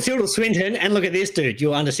 Google Tilda Swinton and look at this dude.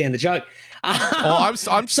 You'll understand the joke. I'm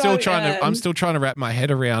still trying to wrap my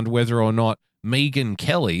head around whether or not Megan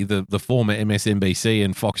Kelly, the former MSNBC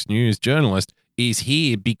and Fox News journalist, is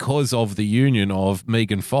here because of the union of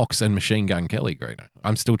Megan Fox and Machine Gun Kelly, Greeno.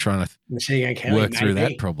 I'm still trying to work through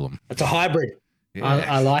that problem. It's a hybrid. Yeah.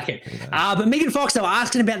 I like it. But Megan Fox, they were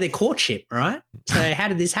asking about their courtship, right? So how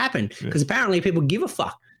did this happen? Because apparently people give a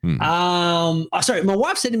fuck. Sorry, my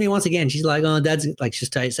wife said to me once again, she's like, oh, Dad's like, she's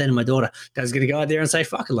saying to my daughter, Dad's going to go out there and say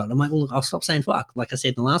fuck a lot. I'm like, well, look, I'll stop saying fuck. Like I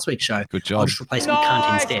said in the last week's show, good job. I'll just replace my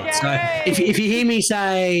cunt instead. So if you hear me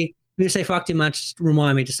say fuck too much, just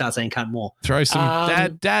remind me to start saying cunt more. Throw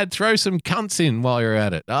some Dad, throw some cunts in while you're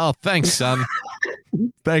at it. Oh, thanks, son.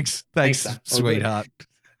 thanks, sweetheart.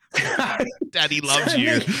 Daddy loves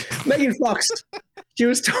you. Megan Fox, she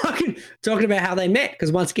was talking about how they met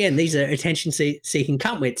because once again these are attention-seeking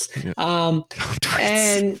cuntwits. Yeah.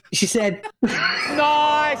 And she said,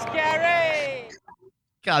 "Nice, Gary."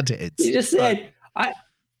 God, it's. She just said, I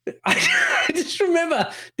just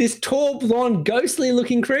remember this tall, blonde,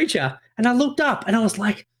 ghostly-looking creature, and I looked up and I was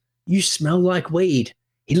like, "You smell like weed."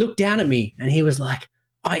 He looked down at me and he was like,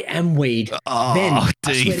 I am weed. Oh, then I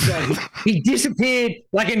deep. swear to God, he disappeared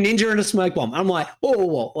like a ninja in a smoke bomb. I'm like,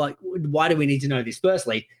 whoa, like, why do we need to know this?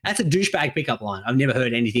 Firstly, that's a douchebag pickup line. I've never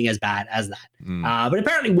heard anything as bad as that. But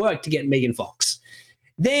apparently worked to get Megan Fox.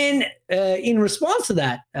 Then in response to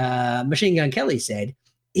that, Machine Gun Kelly said,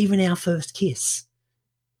 even our first kiss,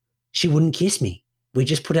 she wouldn't kiss me. We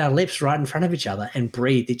just put our lips right in front of each other and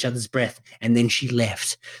breathed each other's breath, and then she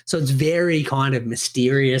left. So it's very kind of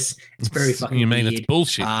mysterious. It's very fucking You mean weird. it's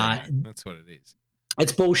bullshit? That's what it is.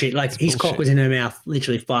 It's bullshit. Like his cock was in her mouth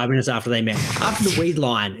literally 5 minutes after they met. After the weed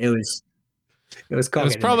line, it was cock. It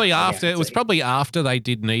was probably after. It was probably after they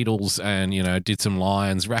did needles and did some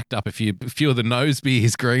lines, racked up a few of the nose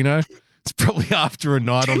beers. Greeno. It's probably after a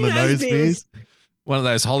night on the nose beers, one of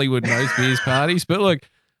those Hollywood nose beers parties. But look.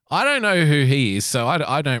 I don't know who he is, so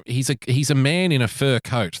I don't. He's a man in a fur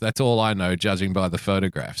coat. That's all I know, judging by the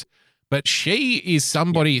photographs. But she is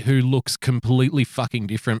somebody who looks completely fucking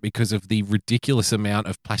different because of the ridiculous amount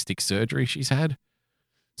of plastic surgery she's had.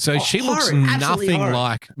 So she looks nothing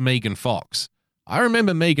like Megan Fox. I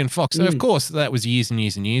remember Megan Fox. So of course, that was years and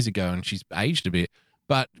years and years ago, and she's aged a bit.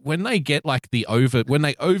 But when they get like when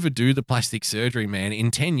they overdo the plastic surgery, man,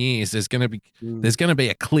 in 10 years there's gonna be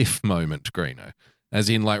a cliff moment, Greeno. As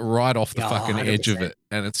in, like, right off the fucking 100%. Edge of it.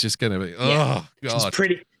 And it's just going to be, oh,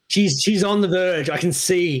 God. She's on the verge. I can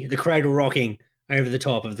see the cradle rocking over the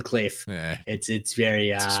top of the cliff. Yeah. It's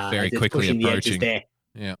very quickly approaching. there.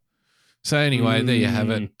 Yeah. So anyway, there you have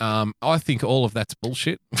it. I think all of that's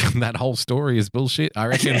bullshit. That whole story is bullshit. I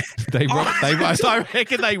reckon I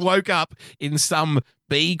reckon they woke up in some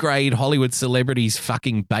B-grade Hollywood celebrity's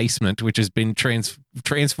fucking basement, which has been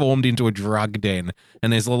transformed into a drug den,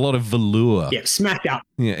 and there's a lot of velour. Yeah, smacked up.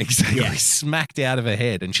 Yeah, exactly. Yeah. Smacked out of her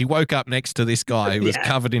head, and she woke up next to this guy who was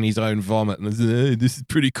covered in his own vomit, and was, this is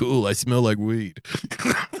pretty cool. I smell like weed.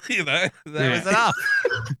 That was enough.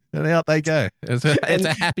 And out they go. It's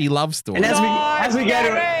a happy love story. And as we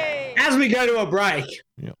go to a break,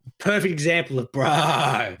 perfect example of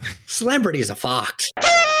bro, celebrities are fucked.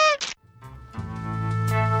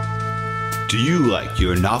 Do you like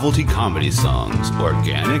your novelty comedy songs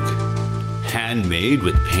organic? Handmade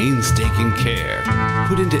with painstaking care,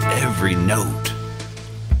 put into every note?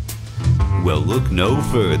 Well, look no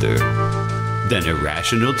further than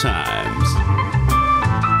Irrational Times.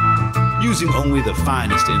 Using only the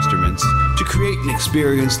finest instruments to create an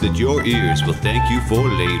experience that your ears will thank you for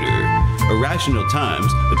later, Irrational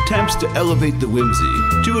Times attempts to elevate the whimsy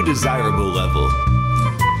to a desirable level.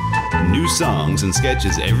 New songs and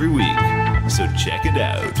sketches every week, so check it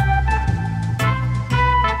out.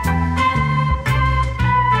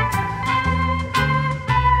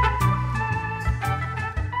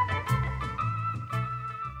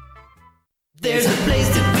 There's a place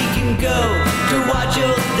that we can go to watch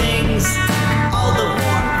old things. All the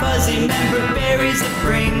warm, fuzzy member berries it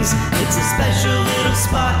brings. It's a special little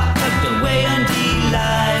spot tucked away on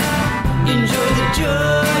D-Live. Enjoy the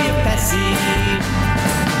joy of Pepsi.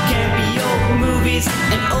 Campy old movies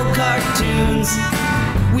and old cartoons.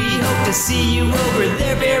 We hope to see you over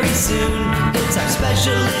there very soon. It's our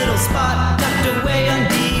special little spot tucked away on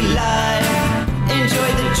D-Live. Enjoy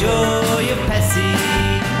the joy of Pepsi.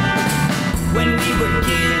 When we were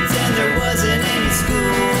kids and there wasn't any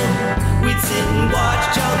school, we'd sit and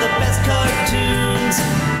watch all the best cartoons,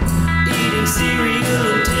 eating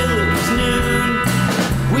cereal until it was noon.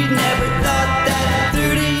 We'd never thought that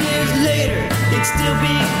 30 years later it'd still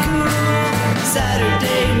be cool.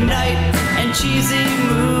 Saturday night and cheesy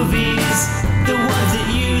movies, the ones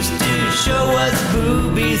that used to show us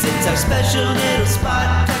boobies. It's our special little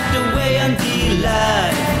spot tucked away on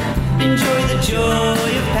D-Live. Enjoy the joy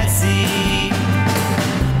of Pepsi.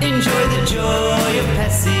 Enjoy the joy of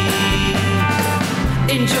Pepsi.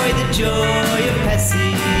 Enjoy the joy of Pepsi.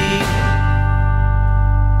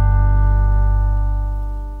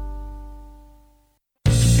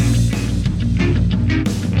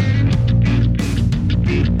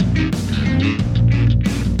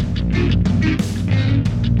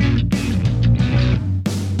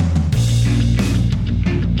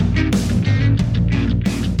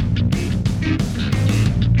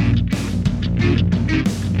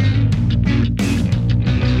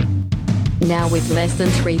 Now with less than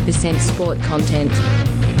 3% sport content.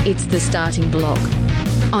 It's the starting block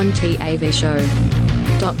on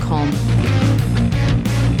TAVShow.com.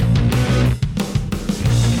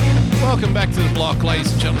 Welcome back to the block,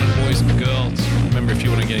 ladies and gentlemen, boys and girls. Remember, if you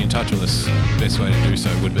want to get in touch with us, the best way to do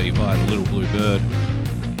so would be via the Little Blue Bird.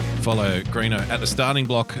 Follow Greeno at the starting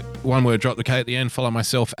block. One word, drop the K at the end. Follow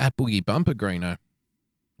myself at Boogie Bumper Greeno.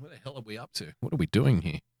 What the hell are we up to? What are we doing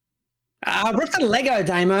here? I brought the Lego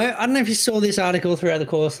demo. I don't know if you saw this article throughout the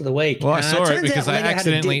course of the week. Well, I saw it because I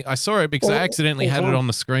accidentally had it on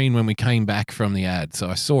the screen when we came back from the ad.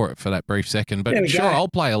 So I saw it for that brief second. But sure, I'll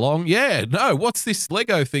play along. Yeah, no, what's this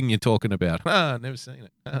Lego thing you're talking about? Never seen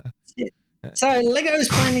it. So Lego is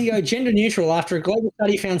planning to go gender neutral after a global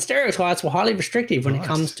study found stereotypes were highly restrictive when it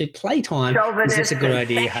comes to playtime. Is this a good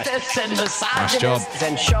idea? Nice job.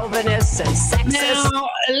 And chauvinists and sexists. Now,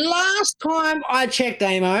 last time I checked,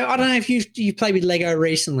 Amo, I don't know if you played with Lego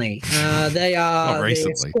recently. They are Not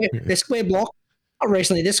recently. They're square blocks. Not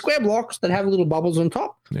recently. They're square blocks that have little bubbles on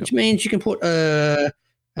top, which means you can put a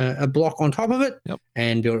block on top of it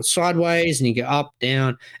and build it sideways, and you go up,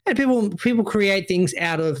 down, and people create things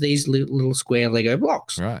out of these little square Lego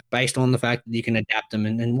blocks, based on the fact that you can adapt them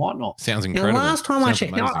and whatnot. Sounds incredible. Now, last time I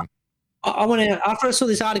checked, I went out, after I saw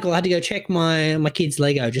this article, I had to go check my kids'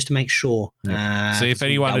 Lego just to make sure. See if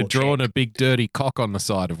anyone had drawn a big dirty cock on the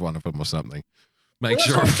side of one of them or something.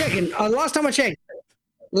 Last time I checked,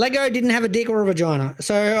 Lego didn't have a dick or a vagina.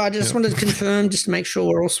 So I just wanted to confirm, just to make sure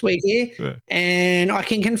we're all sweet here. Yeah. And I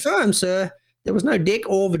can confirm, sir, there was no dick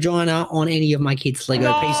or vagina on any of my kids' Lego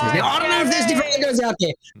pieces. Now, I don't know if there's different Legos out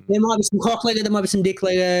there. There might be some cock Lego, there might be some dick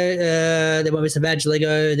Lego, there might be some vag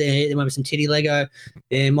Lego, there might be some titty Lego,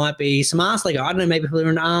 there might be some ass Lego. I don't know, maybe people are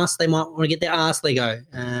an ass, they might want to get their ass Lego.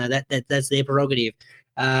 That's their prerogative.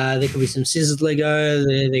 There could be some scissors Lego,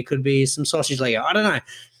 there could be some sausage Lego. I don't know.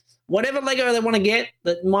 whatever Lego they want to get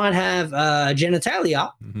that might have genitalia,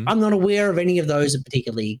 I'm not aware of any of those that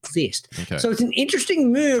particularly exist. Okay. So it's an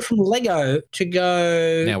interesting move from Lego to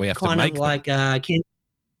go Now we have to kind make of like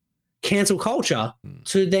cancel culture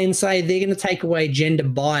to then say they're going to take away gender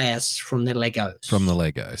bias from their Legos. From the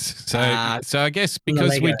Legos. So I guess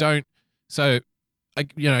because we don't,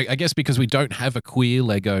 I guess because we don't have a queer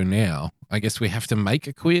Lego now, I guess we have to make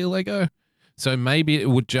a queer Lego. So maybe it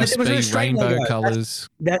would just be rainbow colors.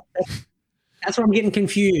 That's where I'm getting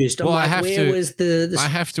confused. Well, I have where was the I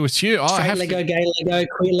have to assume. Straight Lego, gay Lego,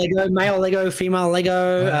 queer Lego, male Lego, female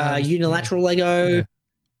Lego, unilateral Lego,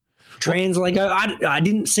 trans Lego. I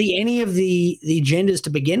didn't see any of the genders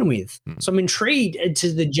to begin with, so I'm intrigued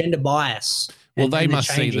to the gender bias. Well, they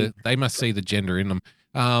must see the gender in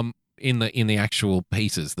them. In the actual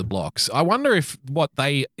pieces, the blocks. I wonder if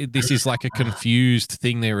this is like a confused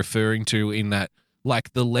thing they're referring to in that,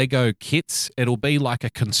 like the Lego kits, it'll be like a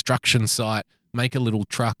construction site, make a little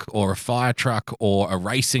truck or a fire truck or a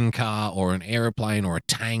racing car or an airplane or a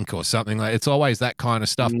tank or something like. It's always that kind of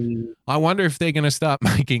stuff. I wonder if they're going to start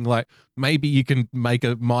making, like, maybe you can make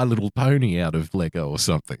a My Little Pony out of Lego or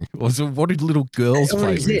something. Or so what did little girls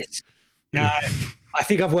play with? No. I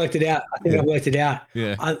think I've worked it out.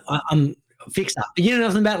 Yeah. I'm a fixer. You know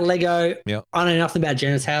nothing about Lego. Yep. I know nothing about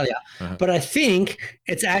genitalia. But I think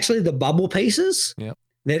it's actually the bubble pieces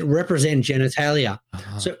that represent genitalia.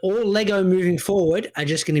 So all Lego moving forward are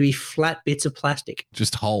just going to be flat bits of plastic.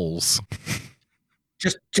 Just holes.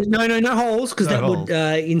 Just no holes, because that would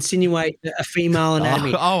insinuate a female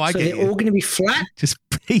anatomy. I so get they're all going to be flat. Just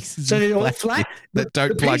pieces. So they're all flat that don't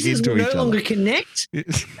the plug pieces into will each no other. longer connect.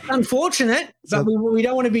 Unfortunate, but we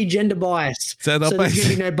don't want to be gender biased. So there's going to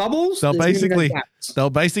be no bubbles. They'll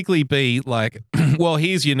basically be like, well,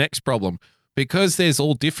 here's your next problem. Because there's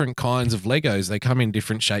all different kinds of Legos, they come in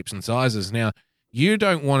different shapes and sizes. Now, you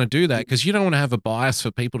don't want to do that because you don't want to have a bias for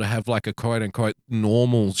people to have like a quote unquote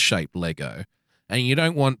normal shaped Lego. And you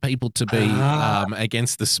don't want people to be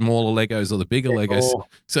against the smaller Legos or the bigger Legos.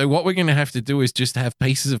 So what we're going to have to do is just have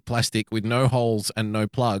pieces of plastic with no holes and no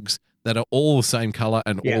plugs that are all the same color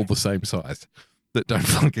and all the same size that don't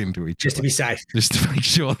plug into each other. Just to be safe. Just to make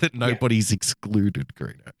sure that nobody's excluded,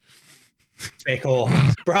 Greeno. Fair call.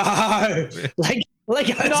 Bro.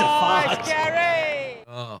 Legos are fucked. Gary!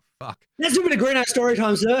 Oh, fuck. Let's do a bit of Greeno story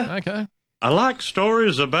time, sir. Okay. I like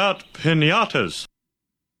stories about pinatas.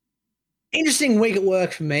 Interesting week at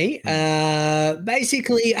work for me.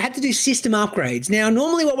 Basically, I had to do system upgrades. Now,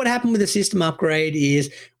 normally what would happen with a system upgrade is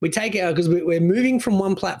we take it because we're moving from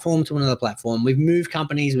one platform to another platform. We've moved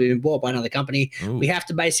companies. We've been bought by another company. Ooh. We have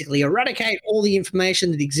to basically eradicate all the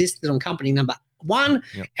information that existed on company number one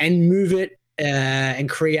and move it and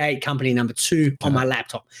create company number two on my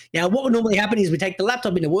laptop. Now, what would normally happen is we take the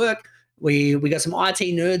laptop into work. We got some IT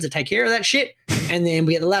nerds that take care of that shit, and then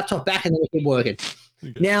we get the laptop back and then we keep working.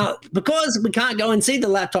 Now, because we can't go and see the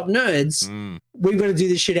laptop nerds, we've got to do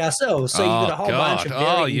this shit ourselves. So you've got a whole bunch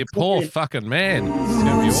of you poor fucking man. It's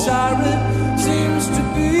gonna be awful. Siren seems to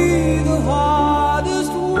be the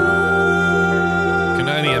hardest one. Can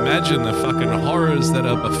only imagine the fucking horrors that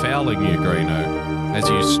are befouling you, Greeno, as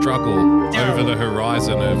you struggle over the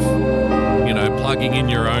horizon of, plugging in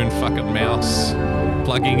your own fucking mouse,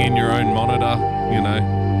 plugging in your own monitor,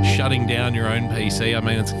 shutting down your own PC. I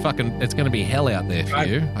mean, it's going to be hell out there for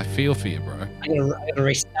you. I feel for you, bro. I'm gonna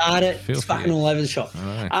restart it. It's fucking all over the shop.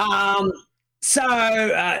 Right.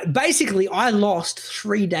 So basically, I lost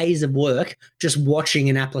 3 days of work just watching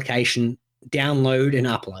an application download and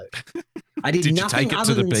upload. I did nothing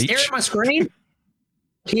other than stare at my screen,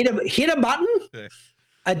 hit a button. Yeah.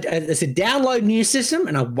 I said download new system,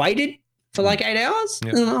 and I waited for like 8 hours.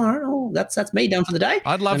 Yep. Oh, that's me done for the day.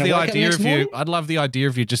 I'd love the idea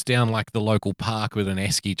of you just down like the local park with an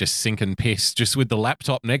esky just sinking piss, just with the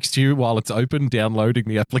laptop next to you while it's open, downloading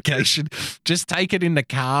the application. Just take it in the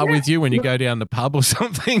car with you when you go down the pub or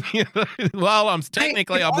something. Well, I'm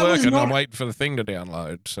working. I'm waiting for the thing to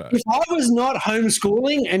download. So if I was not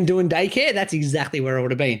homeschooling and doing daycare, that's exactly where I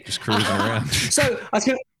would have been. Just cruising around. So I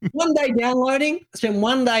spent 1 day downloading, I spent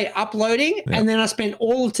 1 day uploading, and then I spent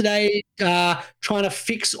all of today trying to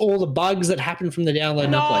fix all the bugs that happened from the download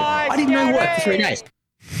and upload. I did no work for 3 days,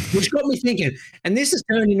 which got me thinking, and this has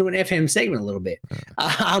turned into an FM segment a little bit.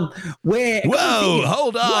 Hold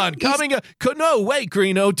on. No, wait,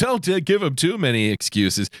 Greeno, don't give him too many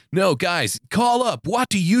excuses. No, guys, call up. What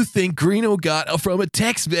do you think Greeno got from a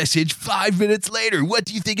text message 5 minutes later? What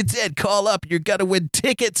do you think it said? Call up. You're going to win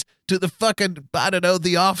tickets to the fucking,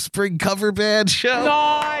 The Offspring cover band show.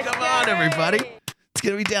 Nice, Come on, everybody. It's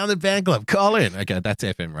going to be down the band club. Call in. Okay, that's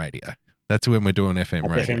FM radio. That's when we're doing FM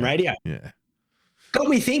radio. FM radio. Yeah. got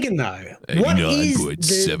me thinking though.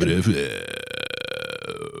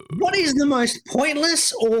 What is the most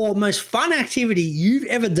pointless or most fun activity you've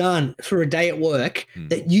ever done for a day at work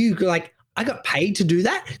that you like? I got paid to do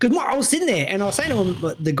that because I was sitting there and I was saying to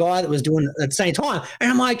him, the guy that was doing it at the same time, and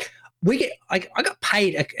I'm like, I got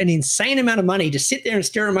paid an insane amount of money to sit there and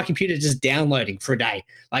stare at my computer just downloading for a day.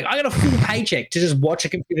 Like I got a full paycheck to just watch a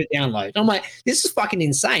computer download. I'm like, this is fucking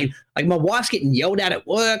insane. Like my wife's getting yelled at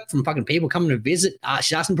work from fucking people coming to visit.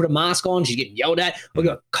 She's asking to put a mask on. She's getting yelled at. We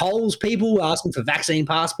got Coles people asking for vaccine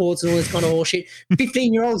passports and all this kind of horseshit.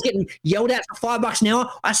 15-year-olds getting yelled at for $5 an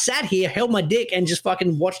hour. I sat here, held my dick, and just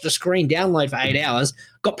fucking watched the screen download for 8 hours.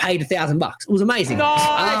 Got paid $1,000. It was amazing.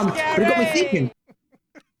 Nice, but it got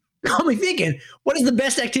me thinking, what is the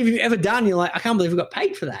best activity you've ever done? You're like, I can't believe we got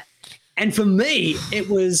paid for that. And for me, it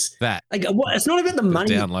was that. Like, it's not about the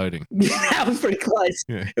money. Downloading. That was pretty close.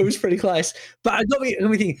 Yeah. It was pretty close. But it got me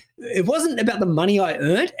thinking, it wasn't about the money I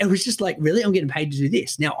earned. It was just like, really, I'm getting paid to do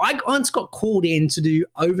this. Now, I once got called in to do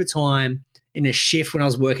overtime in a shift when I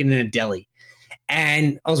was working in a deli.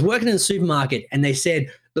 And I was working in a supermarket, and they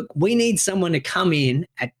said, look, we need someone to come in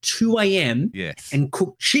at 2 a.m. and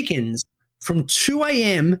cook chickens from 2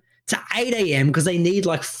 a.m. to 8 a.m. because they need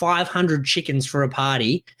like 500 chickens for a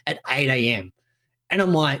party at 8 a.m. And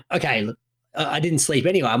I'm like, okay, look, I didn't sleep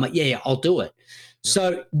anyway. I'm like, yeah, I'll do it. Yep.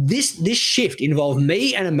 So this shift involved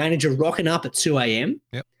me and a manager rocking up at 2 a.m.,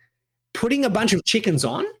 putting a bunch of chickens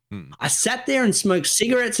on. I sat there and smoked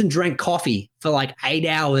cigarettes and drank coffee for like 8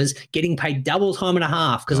 hours, getting paid double time and a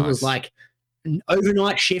half because it was like an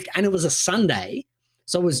overnight shift and it was a Sunday.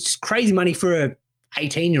 So it was just crazy money for a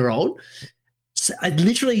 18-year-old. So I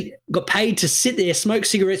literally got paid to sit there, smoke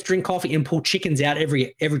cigarettes, drink coffee, and pull chickens out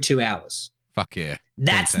every 2 hours. Fuck yeah.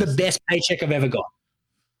 That's fantastic. The best paycheck I've ever got.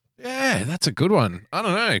 Yeah, that's a good one. I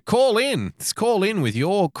don't know. Call in. Let's call in with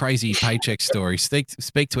your crazy paycheck story. Speak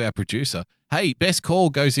to our producer. Hey, best call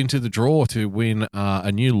goes into the draw to win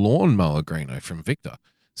a new lawnmower, Greeno, from Victor.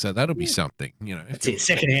 So that'll be something, you know. That's it.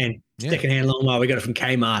 Secondhand lawnmower. We got it from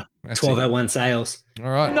Kmart. 1201 sales. All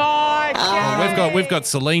right. Nice. We've got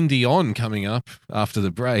Celine Dion coming up after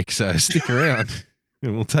the break, so stick around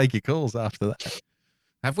and we'll take your calls after that.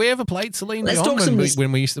 Have we ever played Celine Dion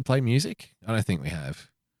when we used to play music? I don't think we have.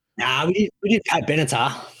 Nah, we did Pat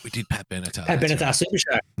Benatar. We did Pat Benatar. Pat Benatar right. Super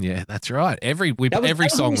Show. Yeah, that's right. Every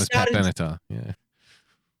song was Pat Benatar. Yeah.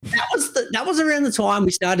 That was around the time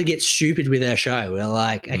we started to get stupid with our show. We're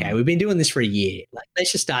like, okay, we've been doing this for a year. Like,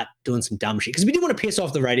 let's just start doing some dumb shit because we didn't want to piss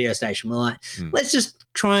off the radio station. We're like, let's just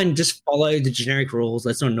try and just follow the generic rules.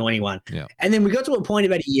 Let's not annoy anyone. Yeah. And then we got to a point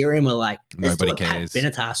about a year and we're like, let's nobody do a cares. Pat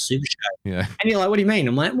Benatar Super Show. Yeah. And you're like, what do you mean?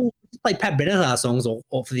 I'm like, well, let's play Pat Benatar songs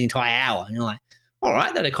all for the entire hour. And you're like, all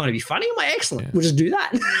right, that'd kind of be funny. I'm like, excellent. Yeah. We'll just do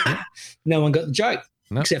that. Yeah. No one got the joke.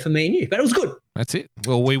 Nope. Except for me and you, but it was good. That's it.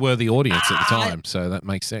 Well, we were the audience at the time, so that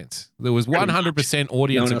makes sense. There was 100%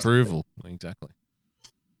 audience approval. Exactly.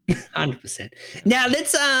 100%. Now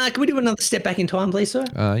let's can we do another step back in time, please, sir?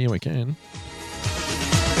 Yeah, we can.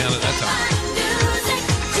 Now that's time.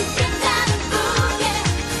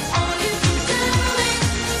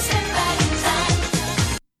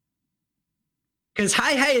 Because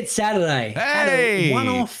hey, it's Saturday. Hey,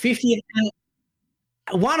 one-off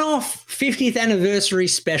 50th anniversary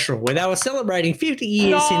special where they were celebrating 50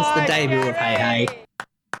 years since the debut of Hey.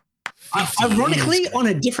 Ironically, on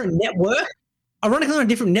a different network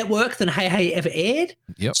than Hey ever aired.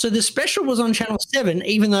 Yep. So the special was on Channel 7,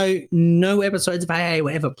 even though no episodes of Hey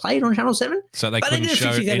were ever played on Channel 7. So they couldn't show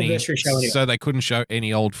any. So they couldn't show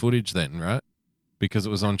any old footage then, right? Because it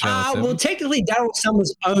was on Channel 7. Well, technically, Daryl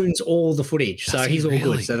Summers owns all the footage, so he's all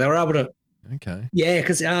good. So they were able to. Okay. Yeah,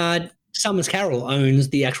 because Summers Carroll owns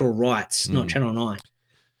the actual rights, not Channel 9.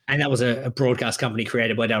 And that was a broadcast company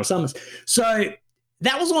created by Daryl Summers. So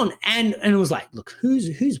that was on, and it was like, look,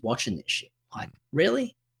 who's watching this shit? Like,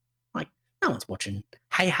 really? Like, no one's watching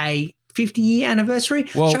Hey 50-year anniversary.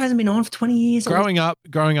 Well, show hasn't been on for 20 years. Growing up,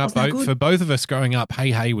 for both of us growing up,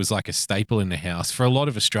 Hey was like a staple in the house. For a lot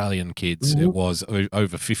of Australian kids, it was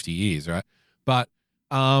over 50 years, right? But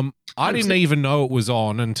I didn't even know it was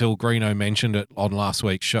on until Greeno mentioned it on last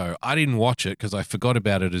week's show. I didn't watch it because I forgot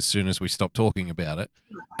about it as soon as we stopped talking about it.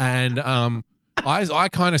 And I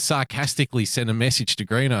kind of sarcastically sent a message to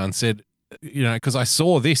Greeno and said, you know, because I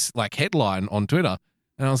saw this like headline on Twitter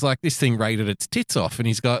and I was like, this thing rated its tits off. And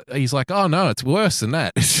he's like, oh no, it's worse than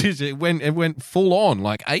that. It went full on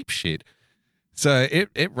like ape shit. So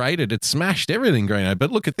it smashed everything, Greeno.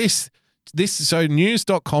 But look at this. So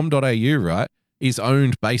news.com.au, right, is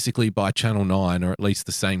owned basically by Channel 9, or at least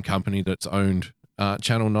the same company that's owned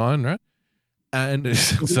Channel 9, right? And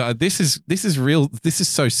so this is real. This is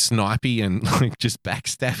so snipey and like just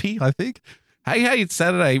backstabby, I think. Hey, It's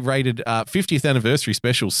Saturday rated 50th anniversary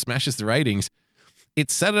special smashes the ratings.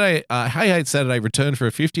 It's Saturday. Hey, It's Saturday returned for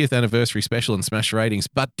a 50th anniversary special and smash ratings,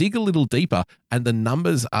 but dig a little deeper and the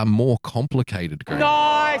numbers are more complicated. Graham.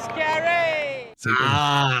 Nice, Gary. So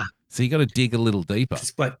you got to dig a little deeper.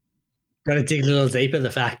 But got to dig a little deeper.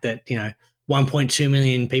 The fact that 1.2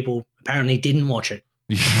 million people apparently didn't watch it.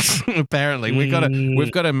 Apparently, we've got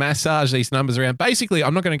to massage these numbers around. Basically,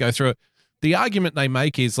 I'm not going to go through it. The argument they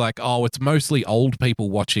make is like, oh, it's mostly old people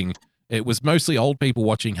watching. It was mostly old people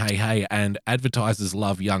watching Hey, and advertisers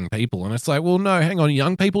love young people. And it's like, well, no, hang on.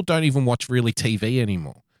 Young people don't even watch really TV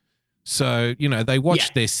anymore. So, they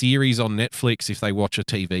watch their series on Netflix if they watch a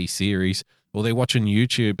TV series, or they're watching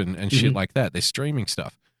YouTube and shit like that. They're streaming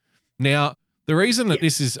stuff. Now, the reason that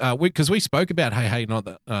this is, because we spoke about Hey not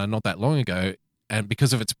that long ago, and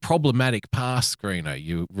because of its problematic past, Greeno,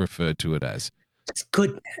 you referred to it as. It's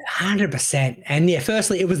good, 100%. And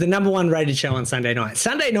firstly, it was the number one rated show on Sunday night.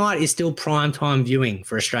 Sunday night is still prime time viewing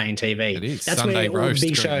for Australian TV. It is. That's Sunday where all roast, the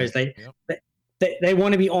big shows, they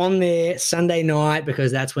want to be on there Sunday night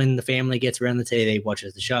because that's when the family gets around the TV,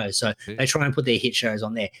 watches the show. So they try and put their hit shows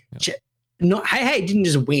on there. Hey didn't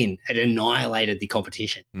just win. It annihilated the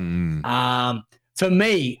competition. For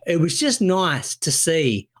me, it was just nice to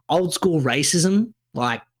see old school racism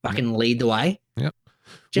like fucking lead the way. Yep.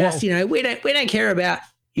 Just, we don't care about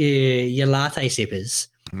your latte sippers.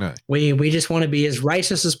 No. We just want to be as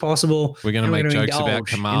racist as possible. We're going to make jokes about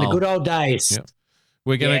Kamal in the good old days. Yep.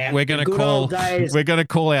 We're gonna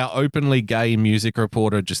call our openly gay music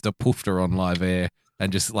reporter just a poofter on live air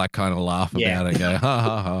and just like kind of laugh about it and go, ha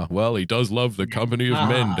ha ha. Well, he does love the company of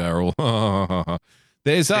men, Daryl.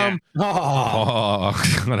 There's I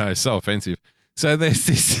know, so offensive. So there's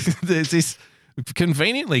this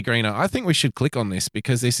conveniently, Greeno, I think we should click on this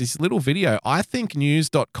because there's this little video. I think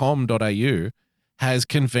news.com.au has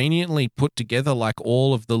conveniently put together like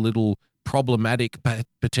all of the little problematic, but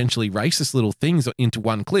potentially racist little things into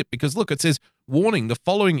one clip. Because look, it says, warning, the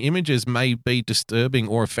following images may be disturbing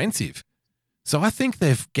or offensive. So I think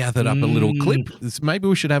they've gathered up a little clip. Maybe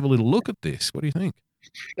we should have a little look at this. What do you think?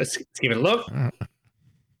 Let's give it a look.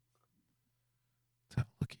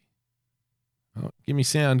 Oh, give me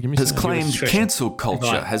sound. Has claimed cancel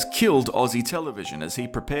culture has killed Aussie television as he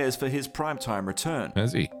prepares for his primetime return.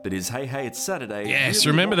 Has he? But is Hey It's Saturday? Yes,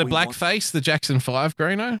 really remember the blackface, the Jackson 5,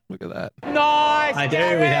 Greeno? Look at that. Nice. I do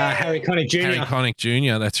with Harry Connick Jr. Harry Connick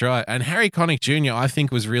Jr., that's right. And Harry Connick Jr., I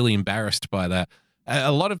think, was really embarrassed by that.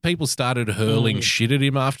 A lot of people started hurling shit at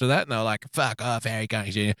him after that, and they were like, fuck off, Harry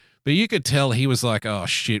Connick Jr. But you could tell he was like, oh,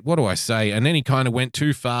 shit, what do I say? And then he kind of went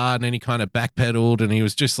too far, and then he kind of backpedaled, and he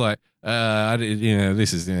was just like,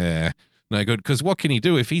 this is no good. Because what can he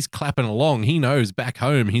do? If he's clapping along, he knows back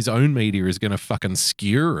home his own media is going to fucking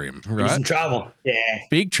skewer him, right? He's in trouble. Yeah.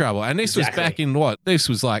 Big trouble. And this was back in what? This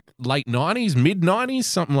was like late 90s, mid 90s,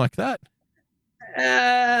 something like that?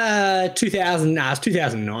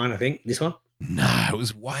 2009, I think, this one. No, it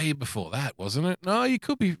was way before that, wasn't it? No, you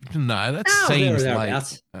could be. No, that seems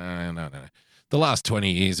late. No. The last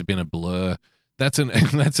 20 years have been a blur. That's an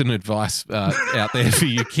advice out there for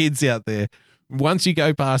you kids out there. Once you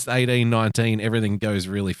go past 18, 19, everything goes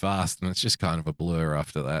really fast, and it's just kind of a blur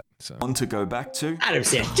after that. So on to go back to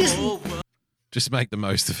 100%. Just make the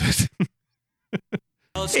most of it.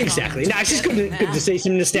 Exactly. No, it's just good to see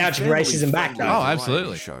some nostalgic racism back, though. Oh,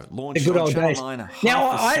 absolutely. The good old days.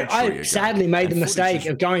 Now, I sadly made the mistake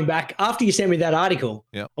of going back after you sent me that article.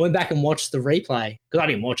 Yep. I went back and watched the replay because I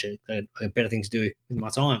didn't watch it. I had better things to do with my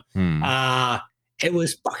time. It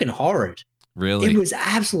was fucking horrid. Really? It was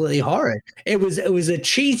absolutely horrid. It was a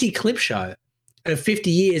cheesy clip show of 50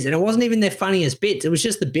 years, and it wasn't even their funniest bits. It was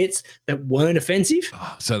just the bits that weren't offensive.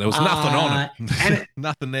 Oh, so there was nothing on them.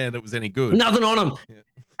 Nothing there that was any good. Nothing on them. Yeah.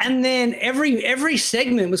 And then every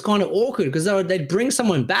segment was kind of awkward because they'd bring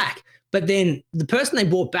someone back, but then the person they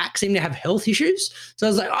brought back seemed to have health issues. So I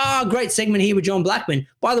was like, oh, great segment here with John Blackman.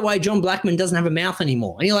 By the way, John Blackman doesn't have a mouth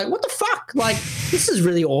anymore. And you're like, what the fuck? Like, this is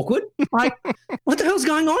really awkward. Like, what the hell's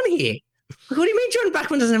going on here? Like, what do you mean John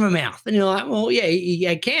Blackman doesn't have a mouth? And you're like, well, yeah, he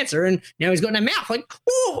had cancer and now he's got no mouth. Like,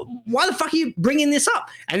 oh, why the fuck are you bringing this up?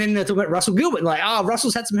 And then they talk about Russell Gilbert, like, oh,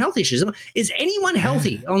 Russell's had some health issues. Is anyone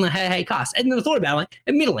healthy on the Hey cast? And then I thought about it, like,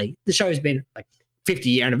 admittedly, the show's been like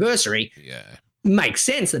 50-year anniversary. Yeah. Makes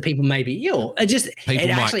sense that people may be ill. It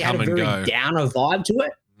actually had a very downer vibe to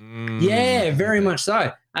it. Yeah, very much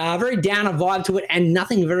so. Very downer vibe to it and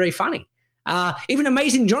nothing very funny. Even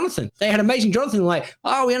Amazing Jonathan. They had Amazing Jonathan like,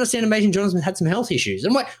 oh, we understand Amazing Jonathan had some health issues.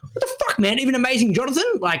 I'm like, what the fuck, man? Even Amazing Jonathan?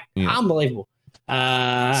 Like, unbelievable.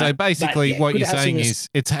 So basically, what good you're to have saying some is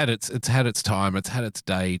it's had its time, it's had its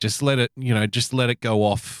day. Just let it go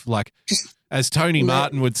off. Like as Tony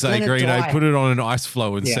Martin would say, let it Greeno, die. put it on an ice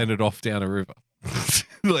floe and Yeah. send it off down a river.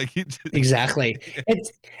 Exactly.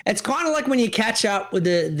 It's kind of like when you catch up with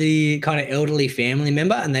the kind of elderly family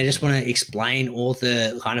member and they just want to explain all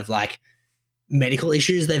the kind of like medical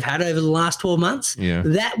issues they've had over the last 12 months. Yeah.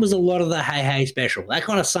 That was a lot of the Hey Hey special. That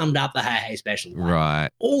kind of summed up the Hey Hey special. Like, Right.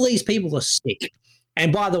 all these people are sick.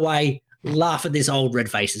 And by the way, laugh at this old red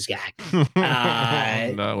faces gag.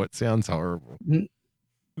 No, it sounds horrible.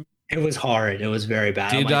 It was horrid. It was very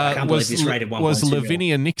bad. Did, I can't believe this rated 1.2 was million.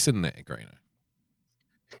 Lavinia Nixon there, Greeno?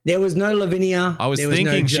 There was no Lavinia. I was there was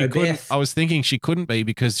thinking no she Joe couldn't. Beth. I was thinking she couldn't be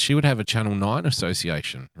because she would have a Channel 9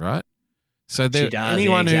 association, right? So there, does,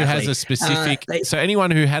 anyone yeah, who has exactly. a specific, so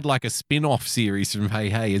anyone who had like a spin-off series from Hey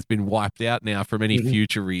Hey has been wiped out now from any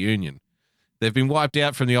future reunion. They've been wiped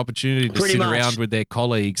out from the opportunity to Pretty sit much. around with their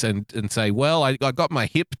colleagues and say, well, I got my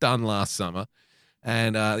hip done last summer.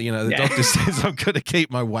 And, the doctor says I've got to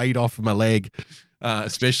keep my weight off my leg,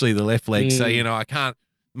 especially the left leg. So, I can't,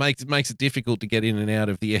 makes it difficult to get in and out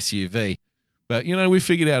of the SUV. But, we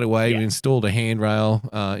figured out a way. We installed a handrail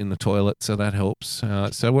in the toilet, so that helps.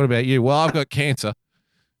 So what about you? Well, I've got cancer.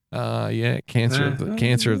 Cancer of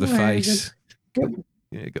the face.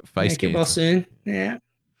 Yeah, got face Get well cancer. soon. Yeah.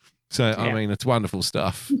 So, I mean, it's wonderful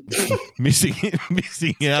stuff. missing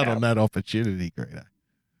out on that opportunity, Greeno.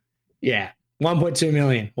 Yeah. 1.2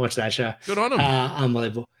 million. Watch that show. Good on 'em.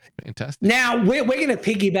 Unbelievable. Fantastic. Now, we're going to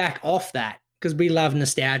piggyback off that because we love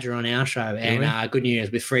nostalgia on our show. And good news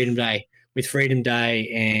with Freedom Day. With Freedom Day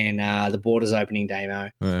and the Borders opening demo,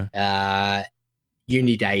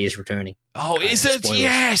 Unity Day is returning. Oh, is it? Spoilers.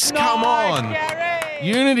 Yes, come on.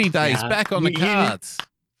 Unity Day's back on the cards.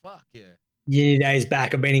 Fuck yeah. Unity Day is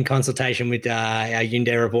back. I've been in consultation with our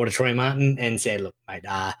Unity reporter, Troy Martin, and said, look, mate,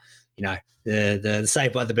 the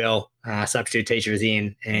Saved by the Bell substitute teacher is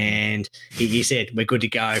in, and he said we're good to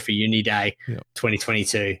go for Unity Day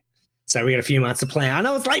 2022. So we got a few months to plan. I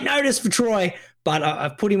know it's late notice for Troy, but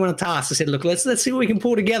I've put him on a task. I said, look, let's see what we can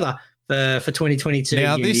pull together for 2022.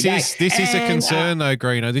 Now, Unity this is a concern, though,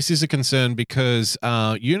 Greeno. This is a concern because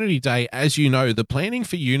Unity Day, as you know, the planning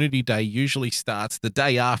for Unity Day usually starts the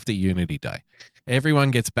day after Unity Day.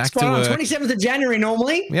 Everyone gets back to work. 27th of January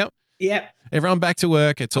normally. Yep. Yep. Everyone back to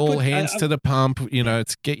work. It's all hands to the pump.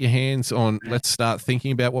 It's get your hands on. Let's start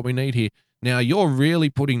thinking about what we need here. Now, you're really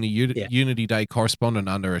putting the Unity Day correspondent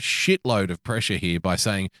under a shitload of pressure here by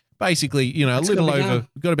saying, basically, a little over,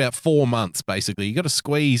 we've got about 4 months, basically. You got to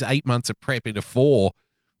squeeze 8 months of prep into 4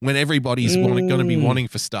 when everybody's going to be wanting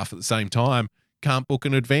for stuff at the same time. Can't book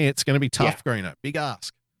in advance. It's going to be tough, Greeno. Big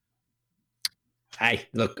ask. Hey,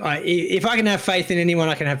 look, if I can have faith in anyone,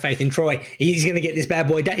 I can have faith in Troy. He's going to get this bad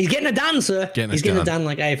boy done. He's getting it done, sir. He's getting it done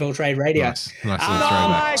like AFL Trade Radio. Nice little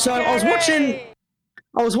throwback. So I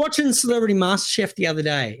was watching Celebrity MasterChef the other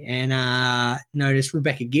day and noticed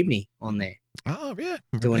Rebecca Gibney on there. Oh yeah,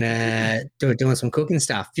 doing some cooking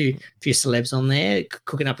stuff. Few celebs on there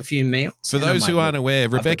cooking up a few meals. For those who aren't aware,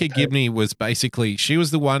 Rebecca Gibney was basically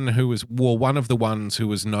the one who was one of the ones who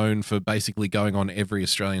was known for basically going on every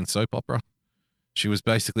Australian soap opera. She was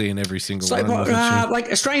basically in every single one.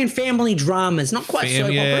 Like Australian family dramas, not quite soap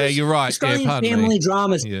operas. Yeah, you're right. Australian family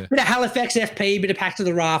dramas. Bit of Halifax FP, bit of Pack to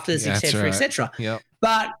the Rafters, etc., etc. Yeah.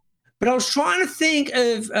 But I was trying to think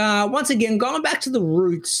of, once again, going back to the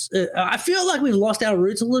roots. I feel like we've lost our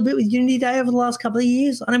roots a little bit with Unity Day over the last couple of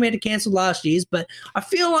years. I know we had to cancel last year's, but I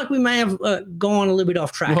feel like we may have gone a little bit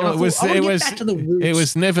off track. Well, back to the roots. It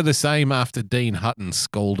was never the same after Dean Hutton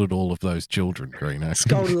scolded all of those children, Greeno.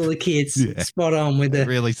 Scolded all the kids. Spot on with the...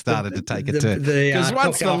 really started to take a turn. Because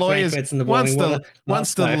once the lawyers...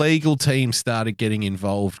 Once the legal team started getting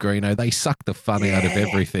involved, Greeno, they sucked the fun out of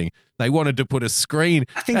everything. They wanted to put a screen.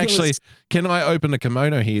 Actually, can I open a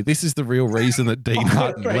kimono here? This is the real reason that Dean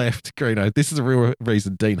Hutton left, Greeno. This is the real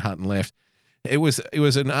reason Dean Hutton left. It was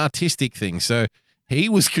an artistic thing. So he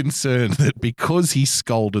was concerned that because he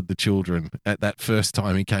scolded the children at that first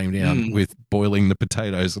time he came down with boiling the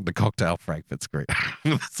potatoes and the cocktail frankfurts,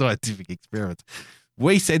 Greeno, scientific experiments.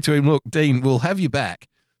 We said to him, look, Dean, we'll have you back,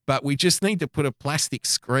 but we just need to put a plastic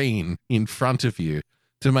screen in front of you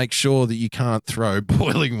to make sure that you can't throw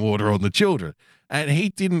boiling water on the children. And he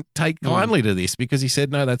didn't take kindly to this because he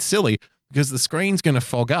said, no, that's silly because the screen's going to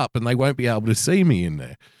fog up and they won't be able to see me in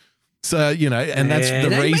there. So, and that's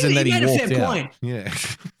the reason that he walked out. Point. Yeah.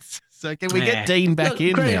 So can we get Dean back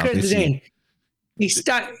in now this year? He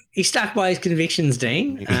stuck by his convictions,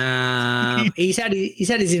 Dean. He's had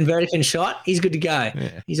his inversion shot. He's good to go.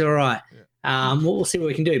 Yeah. He's all right. We'll see what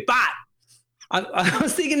we can do. But I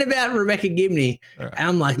was thinking about Rebecca Gibney, and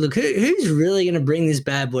I'm like, look, who's really going to bring this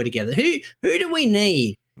bad boy together? Who do we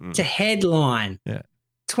need to headline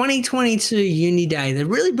 2022 Uni Day that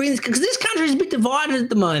really brings, because this country is a bit divided at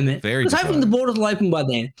the moment. Very because hoping divided. the borders will open by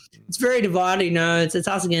then. It's very divided, you know. It's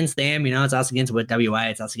us against them, you know. It's us against WA.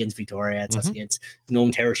 It's us against Victoria. It's us against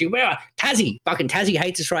Northern Territory. Where Tassie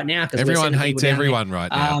hates us right now. Everyone hates everyone right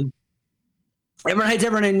now. Everyone hates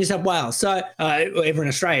everyone in New South Wales. So everyone in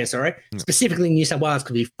Australia, sorry, specifically New South Wales,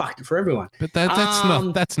 because we fucked it for everyone. But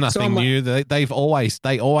that's nothing new. They always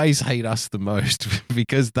hate us the most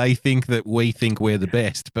because they think that we think we're the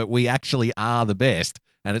best, but we actually are the best,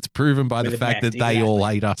 and it's proven by the fact that they all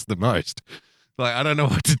hate us the most. Like, I don't know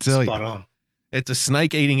what to tell you. On. It's a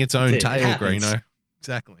snake eating its own tail, Greeno.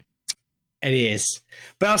 Exactly. It is.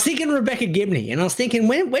 But I was thinking Rebecca Gibney, and I was thinking,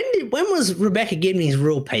 when was Rebecca Gibney's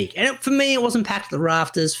real peak? And for me, it wasn't Packed to the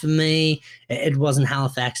Rafters. For me, it wasn't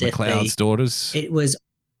Halifax McLeod's FB. Daughters. It was.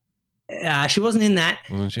 She wasn't in that.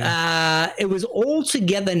 Wasn't she? It was All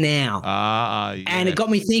Together Now. Yeah. And it got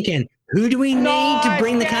me thinking, who do we need to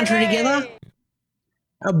bring the country together?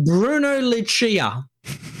 Bruno Lucia.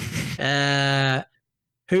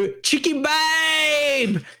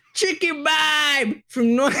 Chicky Babe from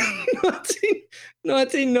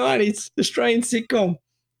 1990s Australian sitcom.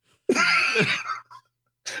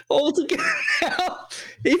 All together now.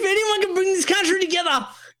 If anyone can bring this country together,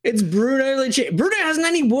 it's Bruno Lucia. Bruno hasn't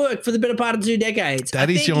any work for the better part of 2 decades. That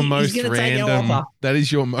is your most random. That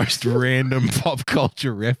is your most random pop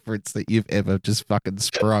culture reference that you've ever just fucking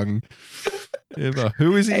sprung. Ever.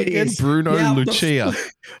 Who is he again? Bruno Lucia.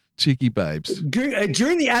 Cheeky Babes.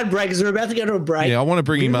 During the ad break, as we're about to go to a break. Yeah, I want to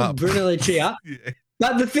bring him up. Bruno Lucia. Yeah.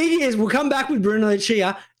 But the thing is, we'll come back with Bruno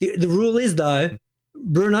Lucia. The rule is, though,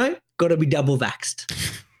 Bruno got to be double vaxxed.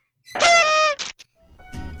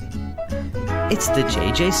 It's the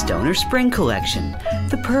JJ Stoner Spring Collection,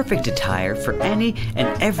 the perfect attire for any and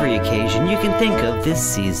every occasion you can think of this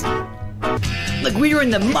season. Like we were in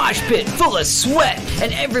the mosh pit full of sweat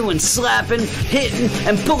and everyone's slapping, hitting,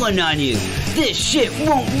 and pulling on you. This shit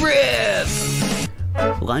won't rip!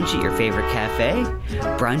 Lunch at your favorite cafe?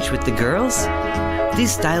 Brunch with the girls?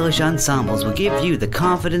 These stylish ensembles will give you the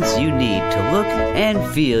confidence you need to look and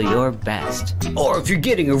feel your best. Or if you're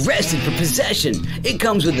getting arrested for possession, it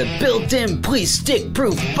comes with a built-in police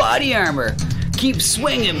stick-proof body armor. Keep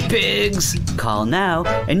swinging, pigs! Call now,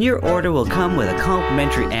 and your order will come with a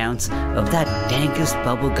complimentary ounce of that dankest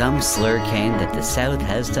bubblegum slurricane that the South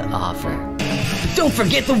has to offer. Don't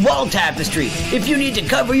forget the wall tapestry! If you need to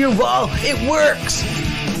cover your wall, it works!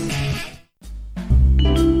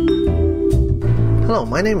 Hello,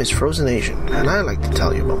 my name is Frozen Asian, and I'd like to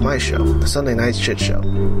tell you about my show, The Sunday Night Shit Show,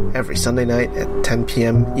 every Sunday night at 10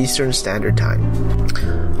 p.m. Eastern Standard Time.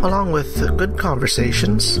 Along with good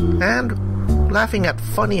conversations and laughing at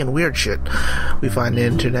funny and weird shit we find on the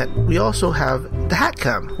internet, we also have the Hat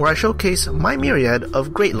Cam, where I showcase my myriad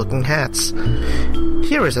of great-looking hats.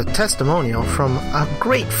 Here is a testimonial from a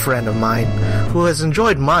great friend of mine who has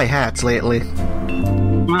enjoyed my hats lately.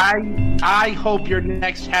 I hope your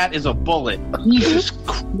next hat is a bullet. Jesus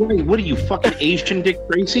Christ, what are you, fucking Asian Dick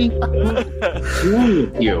Tracy? What's wrong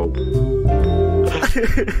with you?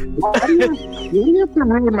 Why do you have to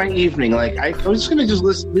ruin my evening? Like, I was gonna just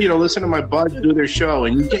listen to my buds do their show,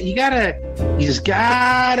 and you just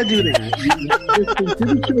gotta do that. You do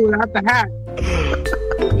the show without the hat.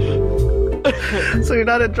 So you're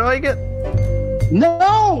not enjoying it?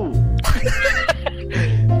 No!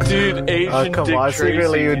 Dude, Asian come Dick on, Tracy.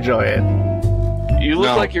 secretly you enjoy it. You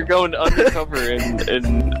look like you're going undercover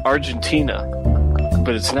in Argentina,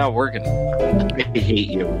 but it's not working. I hate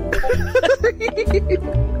you.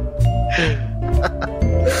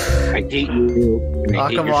 I hate you.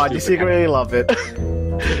 Come on, you secretly love it.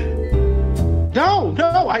 No,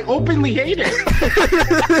 I openly hate it.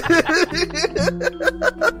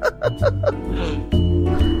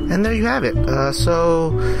 And there you have it.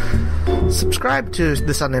 So subscribe to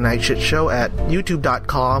the Sunday Night Shit Show at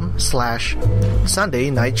youtube.com/Sunday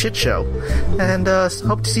Night Shit Show. And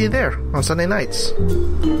hope to see you there on Sunday nights.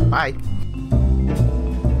 Bye.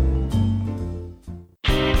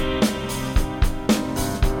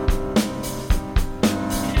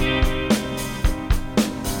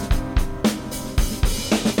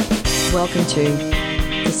 Welcome to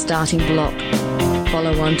The Starting Block.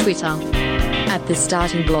 Follow on Twitter at The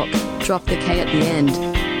Starting Block. Drop the K at the end.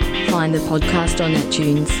 Find the podcast on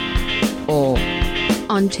iTunes or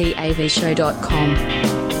on tavshow.com.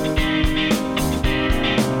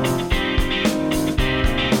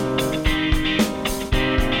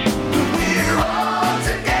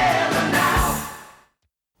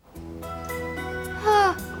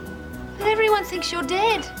 Everyone thinks you're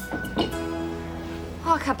dead.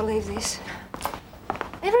 Oh, I can't believe this.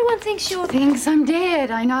 Everyone thinks you're... Thinks I'm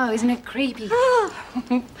dead, I know. Isn't it creepy?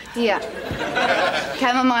 Here.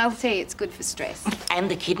 Chamomile tea. It's good for stress.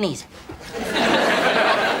 And the kidneys.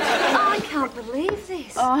 Oh, I can't believe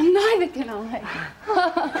this. Oh, neither can I.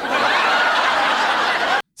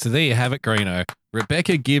 So there you have it, Greeno.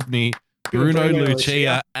 Rebecca Gibney, Bruno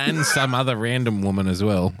Lucia, and some other random woman as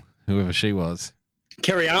well, whoever she was.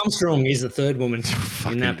 Kerry Armstrong is the third woman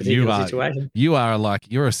in that particular situation. You are like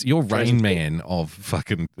you're Rain Man of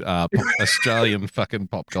fucking Australian fucking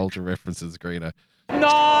pop culture references, Greeno.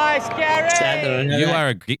 Nice, Gary.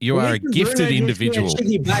 You are a gifted individual.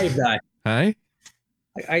 Cheeky babe, though. Hey.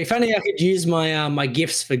 If only I could use my my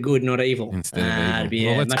gifts for good, not evil. Instead of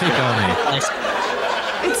evil. Well, let's keep on here.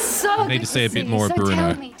 It's so I need to see a bit more of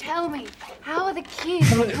Bruno. Tell me. How are the kids?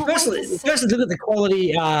 First, look at the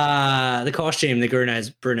quality, the costume that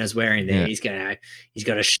Bruno's wearing there. Yeah. He's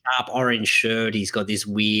got a sharp orange shirt. He's got this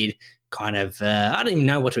weird kind of, I don't even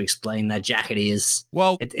know what to explain that jacket is.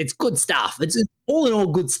 Well, it's good stuff. It's all in all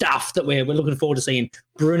good stuff that we're looking forward to seeing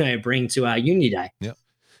Bruno bring to our Unity Day. Yeah.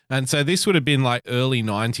 And so this would have been like early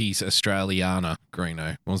 90s Australiana,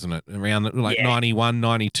 Greeno, wasn't it? Around 91,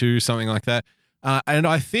 92, something like that. And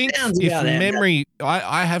I think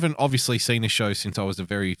I haven't obviously seen a show since I was a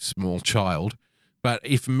very small child, but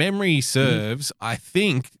if memory serves, I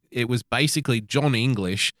think it was basically John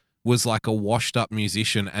English was like a washed up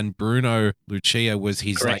musician and Bruno Lucia was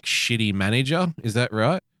his like shitty manager. Is that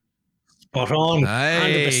right? Spot on.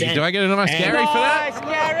 Hey, 100%. do I get a nice Gary for that? Nice,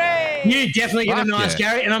 Gary. You definitely get a nice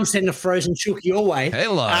Gary, and I'm sending a frozen chook your way.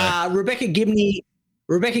 Hello. Rebecca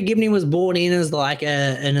Gibney was brought in as like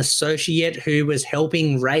an associate who was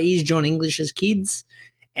helping raise John English's kids,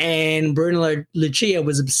 and Bruno Lucia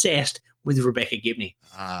was obsessed with Rebecca Gibney.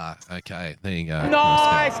 Ah, okay. There you go.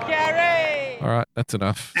 Nice, Gary. All right, that's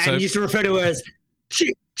enough. And used to refer to her as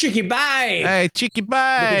Chicky Babe. Hey, Chicky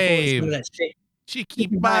Babe. Chicky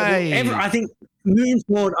Babe. I think moving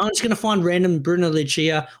forward, I'm just going to find random Bruno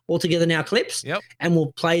Lucia Altogether Now clips, and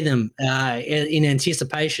we'll play them in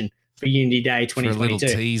anticipation for Unity Day 2022. For a little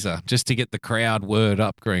teaser, just to get the crowd word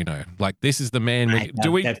up, Greeno. Like, this is the man.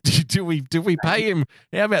 Do we pay him?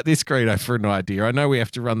 How about this, Greeno, for an idea? I know we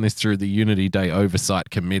have to run this through the Unity Day Oversight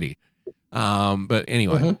Committee. But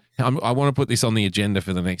anyway, I want to put this on the agenda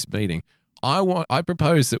for the next meeting. I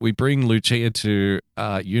propose that we bring Lucia to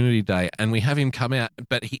Unity Day and we have him come out,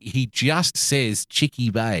 but he just says Chicky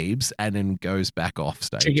Babes and then goes back off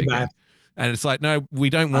stage. Chicky Babe. And it's like, no, we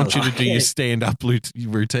don't want you to do your stand-up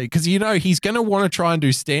routine because, he's going to want to try and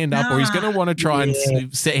do stand-up or he's going to want to try and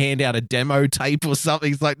hand out a demo tape or something.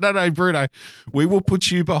 He's like, no, Bruno, we will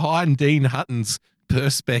put you behind Dean Hutton's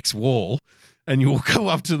Perspex wall and you will go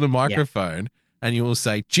up to the microphone and you will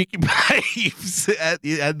say Chicky Babes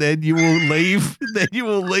and then you will leave. Then you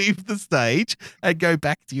will leave the stage and go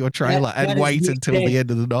back to your trailer and wait until the end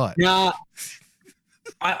of the night. No.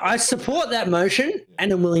 I support that motion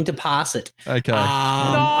and I'm willing to pass it. Okay.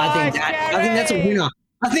 I think that's a winner.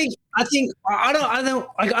 I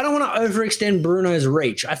don't want to overextend Bruno's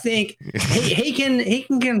reach. I think he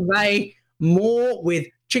can convey more with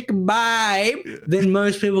Chicken Babe than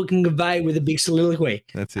most people can convey with a big soliloquy.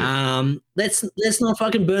 That's it. Let's not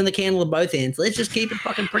fucking burn the candle at both ends. Let's just keep it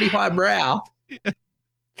fucking pretty high brow.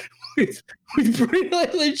 With Bruno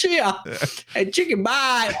Lucia and Chicken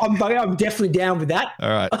Babe. I'm definitely down with that. All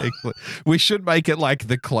right. Excellent. We should make it like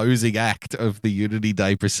the closing act of the Unity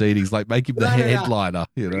Day proceedings, like make him the headliner,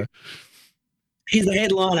 He's the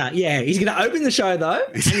headliner. Yeah, he's going to open the show though,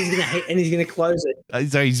 and he's going to close it.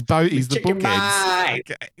 So he's the bookends.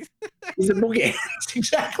 Okay. He's the bookends.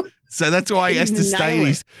 Exactly. So that's why he has to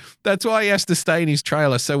stay. That's why he has to stay in his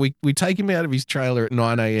trailer. So we take him out of his trailer at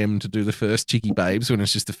 9 a.m. to do the first Chicky Babes when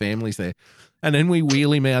it's just the families there, and then we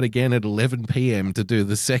wheel him out again at 11 p.m. to do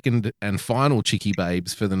the second and final Chicky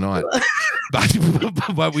Babes for the night.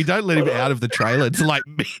 But we don't let him out of the trailer to like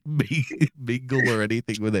mingle or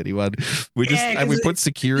anything with anyone. We put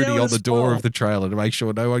security on the door of the trailer to make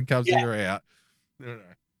sure no one comes in or out. No.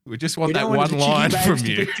 We just want that one line from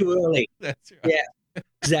you. Too early. That's right. Yeah.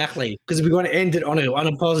 Exactly, because we want to end it on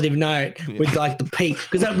a positive note with like the peak.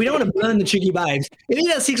 Because we don't want to burn the Chicky Babes. If he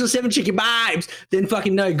does 6 or 7 Chicky Babes, then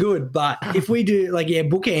fucking no good. But if we do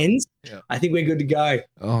bookends, I think we're good to go.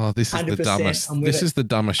 Oh, this is the dumbest. This is the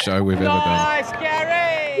dumbest show we've ever done. Nice,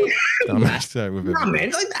 Gary. Dumbest show we've ever done.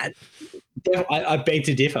 Man, like that. I beg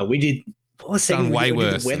to differ. We did. What was done way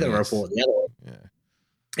worse. The weather report. The other one.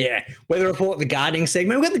 Yeah, weather report. The gardening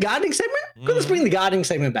segment. We got the gardening segment. Let's bring the gardening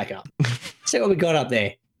segment back up. See what we got up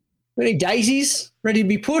there. Any daisies ready to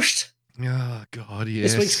be pushed? Oh, God,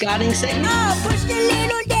 yes. This week's gardening segment. Oh, push the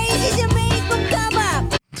little daisies and make them come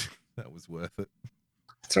up. That was worth it.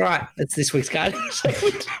 That's all right. That's this week's gardening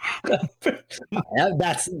segment.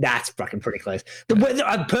 That's fucking pretty close. The weather,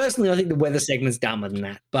 personally, I think the weather segment's dumber than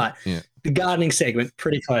that, but the gardening segment,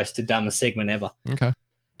 pretty close to dumbest segment ever. Okay.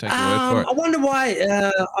 Take your word for it. I wonder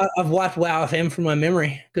why I've wiped WoW FM from my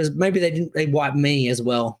memory, because maybe they wiped me as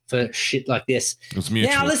well for shit like this. It was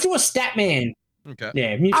mutual. Now let's do a stat man. Okay.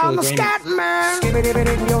 Yeah, mutual I'm a agreement. scat man.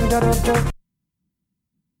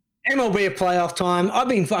 MLB playoff time. I've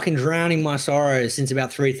been fucking drowning my sorrows since about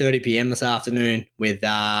 3:30 p.m. this afternoon with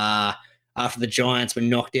after the Giants were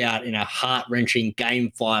knocked out in a heart-wrenching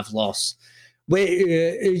Game 5 loss. Where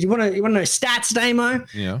you want to know stats, Damo?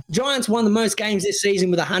 Yeah. Giants won the most games this season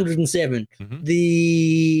with 107. Mm-hmm.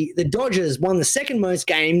 The Dodgers won the second most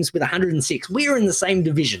games with 106. We were in the same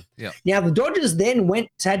division. Yeah. Now the Dodgers then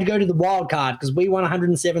had to go to the wild card because we won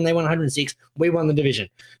 107, they won 106. We won the division.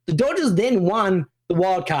 The Dodgers then won the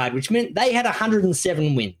wild card, which meant they had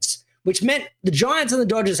 107 wins, which meant the Giants and the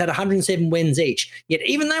Dodgers had 107 wins each. Yet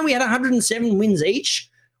even though we had 107 wins each,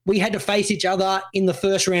 we had to face each other in the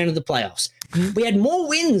first round of the playoffs. We had more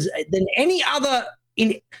wins than any other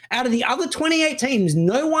out of the other 28 teams.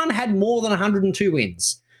 No one had more than 102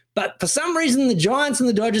 wins. But for some reason, the Giants and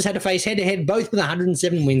the Dodgers had to face head-to-head, both with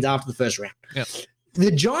 107 wins after the first round. Yep.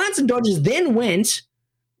 The Giants and Dodgers then went,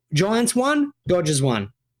 Giants won, Dodgers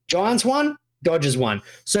won. Giants won, Dodgers won.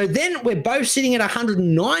 So then we're both sitting at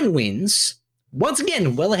 109 wins, once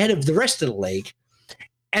again, well ahead of the rest of the league.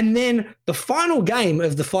 And then the final game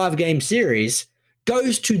of the 5-game series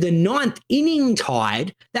goes to the 9th inning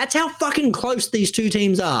tied. That's how fucking close these two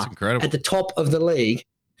teams are at the top of the league.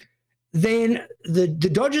 Then the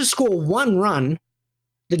Dodgers score 1 run.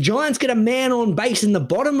 The Giants get a man on base in the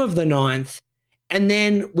bottom of the 9th. And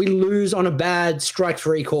then we lose on a bad strike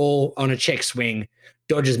 3 call on a check swing.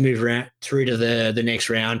 Dodgers move around through to the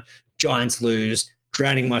next round. Giants lose,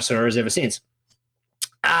 drowning my sorrows ever since.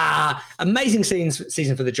 Amazing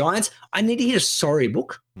season for the Giants. I need to hit a sorry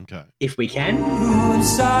book. Okay. If we can.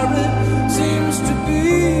 Sorry seems to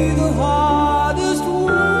be the hardest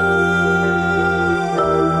word.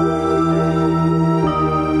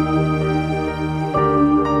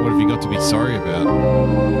 What have you got to be sorry about?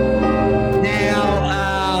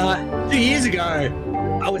 Now, 2 years ago,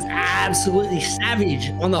 I was absolutely savage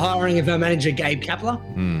on the hiring of our manager, Gabe Kapler.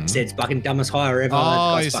 Said it's fucking dumbest hire ever.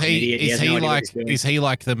 Oh, That guy's fucking idiot. He has no idea what he's doing. is he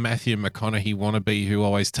like the Matthew McConaughey wannabe who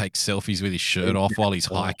always takes selfies with his shirt off while he's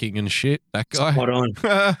hiking and shit? That guy? Spot on.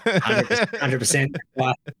 100%.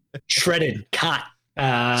 Shredded, cut.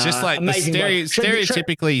 It's just like amazing.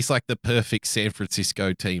 Stereotypically, he's like the perfect San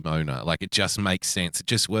Francisco team owner. Like, it just makes sense. It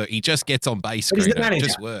just works. He just gets on base. But he's the It manager.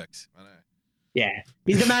 just works. I know. Yeah,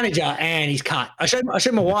 he's the manager and he's cut. I showed my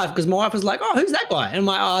wife because my wife was like, "Oh, who's that guy?" And I'm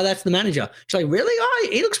like, "Oh, that's the manager." She's like, "Really? Oh,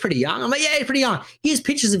 he looks pretty young." I'm like, "Yeah, he's pretty young." Here's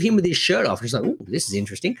pictures of him with his shirt off. She's like, "Oh, this is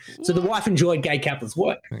interesting." So the wife enjoyed Gabe Kapler's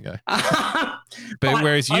work. Okay. But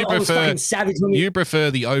whereas you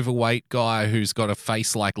prefer the overweight guy who's got a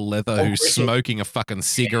face like leather, who's smoking a fucking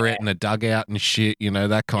cigarette in a dugout and shit, you know,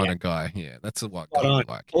 that kind of guy. Yeah, that's what I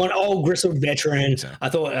like. Or an old gristled veteran. I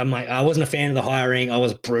thought I wasn't a fan of the hiring. I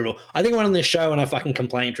was brutal. I think I went on this show and I fucking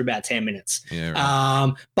complained for about 10 minutes. Yeah,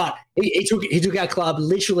 right. But he took our club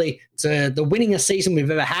literally to the winningest season we've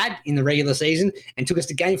ever had in the regular season and took us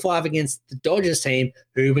to Game 5 against the Dodgers team,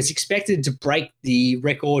 who was expected to break the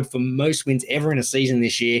record for most wins ever in a season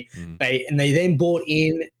this year. They then brought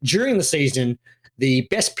in during the season the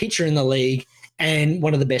best pitcher in the league and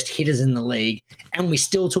one of the best hitters in the league, and we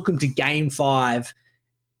still took them to Game 5,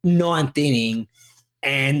 9th inning,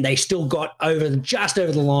 and they still got just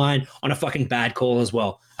over the line on a fucking bad call as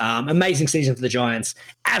well. Amazing season for the Giants.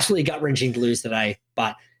 Absolutely gut-wrenching to lose today,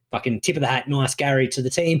 but fucking tip of the hat, nice Gary to the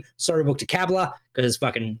team. Sorry book to Kabler because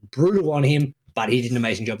fucking brutal on him, but he did an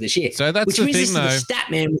amazing job this year. So that's which the means thing, this though. is the stat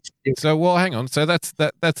man. So, well, hang on. So that's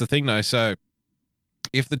the thing, though. So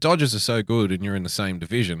if the Dodgers are so good and you're in the same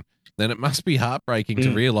division, then it must be heartbreaking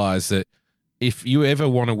to realize that if you ever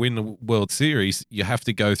want to win the World Series, you have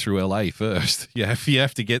to go through LA first. You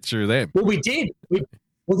have to get through them. Well, we did.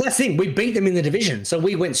 Well, that's the thing. We beat them in the division, so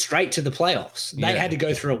we went straight to the playoffs. They had to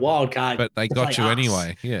go through a wild card. But they got you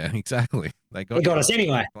anyway. Yeah, exactly. They got us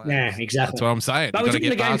anyway. Yeah, exactly. That's what I'm saying. But we took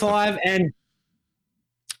them to Game 5, and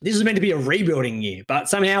this was meant to be a rebuilding year, but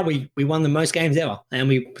somehow we won the most games ever, and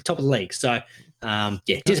we were top of the league. So,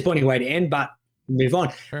 disappointing way to end, but move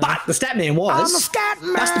on. But the stat man was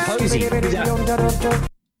Buster Posey,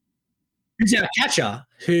 who's our catcher,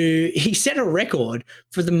 who he set a record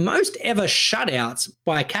for the most ever shutouts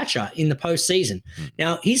by a catcher in the postseason.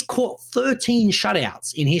 Now, he's caught 13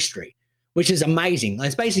 shutouts in history. which is amazing.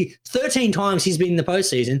 It's basically 13 times he's been in the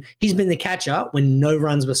postseason. He's been the catcher when no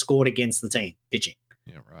runs were scored against the team pitching.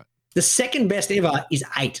 Yeah, right. The second best ever is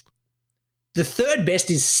 8. The third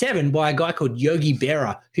best is 7 by a guy called Yogi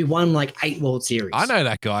Berra, who won like 8 World Series. I know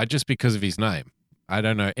that guy just because of his name. I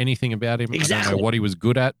don't know anything about him. Exactly. I don't know what he was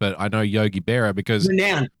good at, but I know Yogi Berra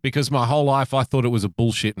because my whole life I thought it was a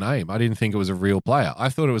bullshit name. I didn't think it was a real player. I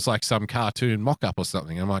thought it was like some cartoon mock-up or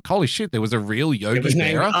something. I'm like, holy shit, there was a real Yogi Berra. It was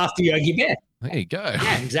named after Yogi Berra. There you go.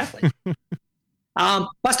 Yeah, exactly.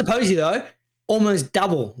 Buster Posey, though, almost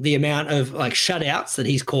double the amount of like shutouts that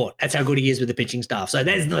he's caught. That's how good he is with the pitching staff. So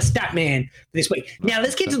that's the stat man for this week. Now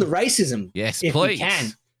let's get to the racism. Yes, if please. we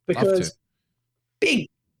can, because big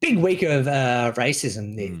week of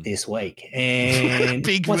racism this week. And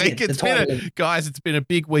big week. Guys, it's been a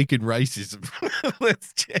big week in racism.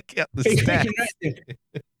 Let's check out the stats.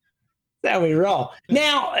 That's how we roll.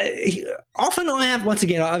 Now, often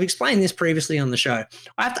I've explained this previously on the show.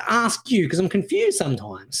 I have to ask you, because I'm confused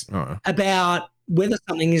sometimes about whether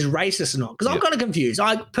something is racist or not. Because I'm kind of confused.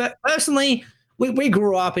 Personally, we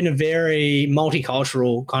grew up in a very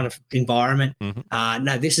multicultural kind of environment. Mm-hmm.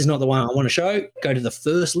 No, this is not the one I want to show. Go to the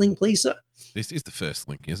first link, please, sir. This is the first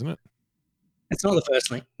link, isn't it? It's not the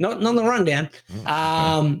first link. Not the rundown.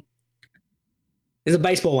 Okay. There's a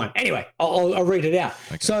baseball one. Anyway, I'll read it out.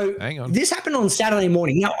 Okay. So hang on. This happened on Saturday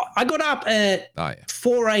morning. Now, I got up at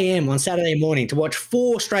 4 a.m. on Saturday morning to watch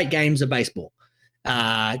 4 straight games of baseball.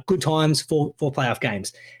 Good times, four playoff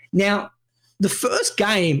games. Now, the first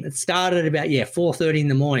game that started at about 4:30 in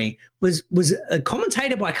the morning was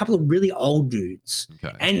commentated by a couple of really old dudes.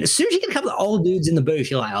 Okay. And as soon as you get a couple of old dudes in the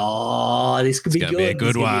booth, you're like, oh, this could be good. Be a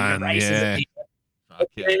good one. Yeah.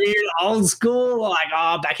 Old school,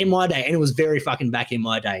 like, back in my day. And it was very fucking back in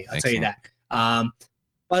my day, I'll tell you that. By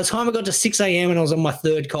the time I got to 6 a.m. and I was on my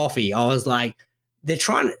third coffee, I was like,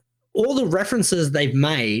 all the references they've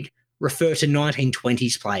made refer to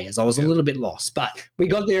 1920s players. I was a little bit lost, but we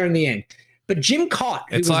got there in the end. But Jim Cott,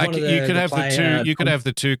 it's like you could have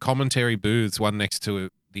the two commentary booths, one next to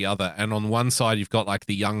the other, and on one side you've got like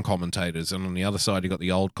the young commentators, and on the other side you've got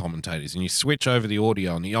the old commentators, and you switch over the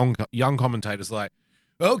audio, and the young commentators like,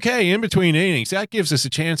 okay, in between innings, that gives us a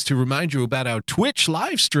chance to remind you about our Twitch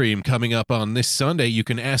live stream coming up on this Sunday. You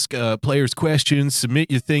can ask players questions,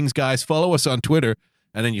 submit your things, guys. Follow us on Twitter.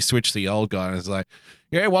 And then you switch to the old guy, and it's like,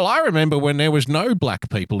 yeah, well, I remember when there was no black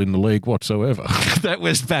people in the league whatsoever. That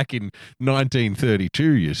was back in 1932,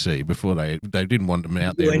 you see, before they didn't want them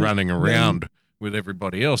out there running around with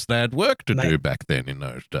everybody else. They had work to do back then in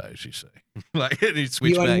those days, you see. Like,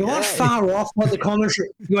 you are not far off what the commentary.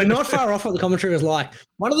 You are not far off what the commentary was like.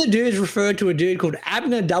 One of the dudes referred to a dude called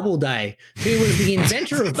Abner Doubleday, who was the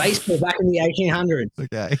inventor of baseball back in the 1800s.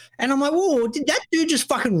 Okay. And I'm like, whoa, did that dude just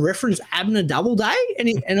fucking reference Abner Doubleday?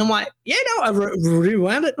 And I'm like, yeah, no, I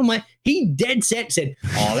rewound it. I'm like, he dead set said,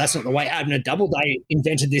 oh, that's not the way Abner Doubleday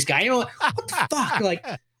invented this game. I'm like, what the fuck? Like,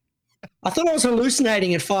 I thought I was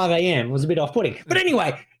hallucinating at 5 a.m. It was a bit off-putting. But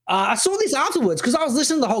anyway, I saw this afterwards because I was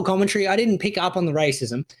listening to the whole commentary. I didn't pick up on the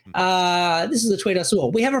racism. This is the tweet I saw.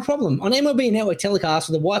 We have a problem. On MLB Network telecast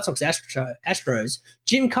for the White Sox Astros,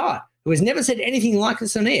 Jim Cott, who has never said anything like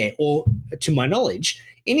this on air, or to my knowledge,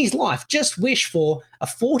 in his life, just wished for a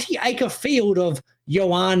 40-acre field of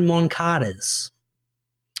Yoan Moncada's.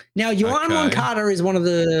 Now, Yoan Moncada is one of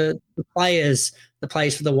the players that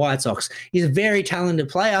plays for the White Sox. He's a very talented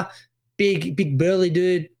player, big burly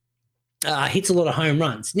dude. Hits a lot of home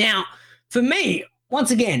runs. Now, for me,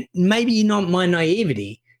 once again, maybe not my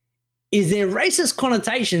naivety, is there racist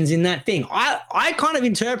connotations in that thing? I kind of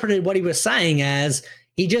interpreted what he was saying as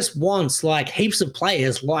he just wants like heaps of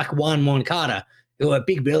players like Yoan Moncada who are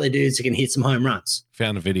big burly dudes who can hit some home runs.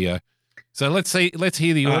 Found a video. So let's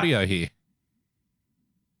hear the audio here.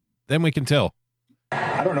 Then we can tell.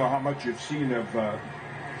 I don't know how much you've seen of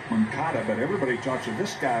Moncada, but everybody talks of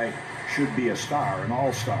this guy should be a star, an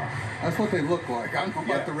all-star. That's what they look like. I don't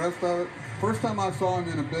know about the rest of it. First time I saw him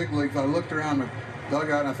in the big leagues, I looked around the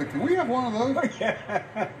dugout and I said, can we have one of those?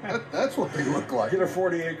 That's what they look like. Get a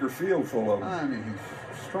 40-acre field full of them. I mean,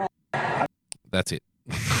 he's strong. That's it.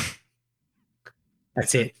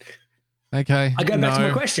 That's it. Okay. I go back to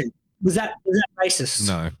my question. Was that racist?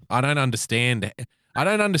 No, I don't understand. I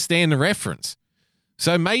don't understand the reference.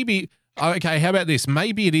 So maybe... Okay, how about this?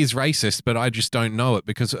 Maybe it is racist, but I just don't know it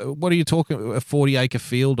because what are you talking? A 40-acre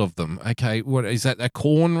field of them. Okay, what is that? A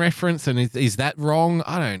corn reference? And is that wrong?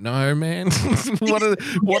 I don't know, man. What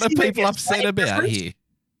are people upset about here?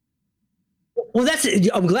 Well,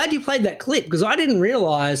 I'm glad you played that clip because I didn't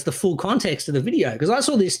realize the full context of the video because I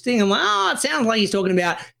saw this thing. I'm like, oh, it sounds like he's talking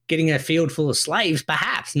about getting a field full of slaves,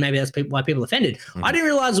 perhaps. Maybe that's why people offended. Mm-hmm. I didn't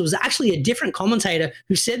realize it was actually a different commentator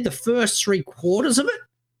who said the first 3/4 of it.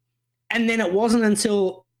 And then it wasn't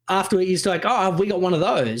until after he's like, oh, have we got one of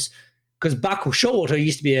those? Because Buck Shorter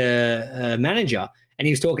used to be a manager and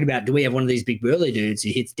he was talking about, do we have one of these big burly dudes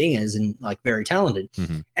who hits dingers and like very talented?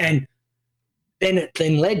 Mm-hmm. And then it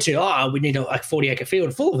led to, we need a 40-acre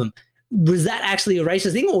field full of them. Was that actually a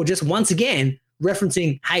racist thing or just once again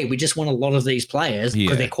referencing, hey, we just want a lot of these players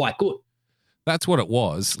because they're quite good? That's what it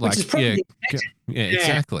was. Like,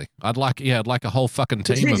 exactly. I'd like a whole fucking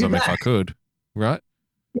team of them if I could, right?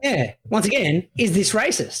 Yeah. Once again, is this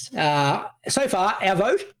racist? So far, our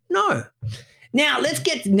vote, no. Now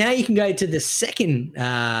you can go to the second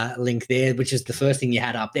link there, which is the first thing you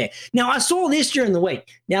had up there. Now, I saw this during the week.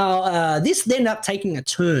 Now, this ended up taking a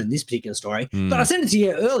turn, this particular story, but I sent it to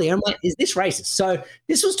you earlier. I'm like, is this racist? So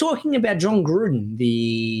this was talking about John Gruden,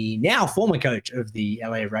 the now former coach of the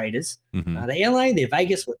LA Raiders. Mm-hmm. Are they LA? They're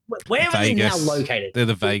Vegas? Where are they now located? They're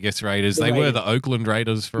the Vegas Raiders. They were the Oakland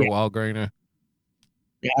Raiders for a while, Greeno.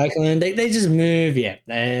 Yeah, Oakland, they just move,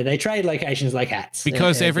 They trade locations like hats.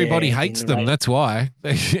 Because everybody hates them. That's why.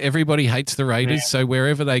 Everybody hates the Raiders, so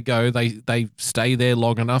wherever they go, they stay there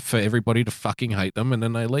long enough for everybody to fucking hate them, and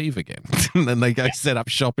then they leave again. And then they go set up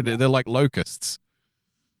shop. They're like locusts.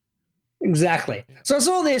 Exactly. So I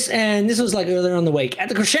saw this, and this was like earlier on the week. At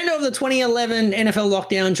the crescendo of the 2011 NFL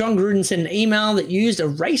lockdown, John Gruden sent an email that used a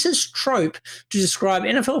racist trope to describe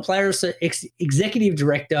NFL players as executive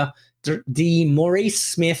director Maurice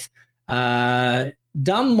Smith.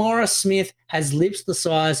 Dumb Morris Smith has lips the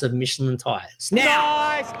size of Michelin tires.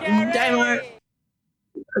 Now, Damo,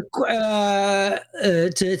 to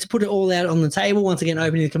put it all out on the table, once again,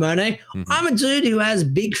 opening the kimono, I'm a dude who has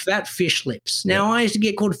big fat fish lips. Now, I used to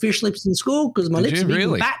get called fish lips in school because my lips are big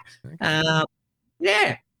and fat.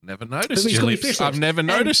 Yeah. Never noticed your lips. I've never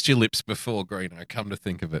noticed your lips before, Greeno, come to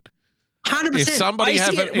think of it. 100%. If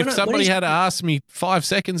somebody had asked me 5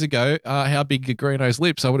 seconds ago how big are Greeno's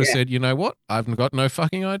lips, I would have said, you know what? I've got no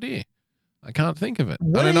fucking idea. I can't think of it.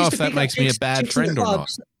 I don't know if that makes me a bad friend or not.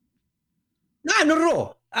 No, not at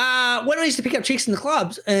all. When I used to pick up chicks in the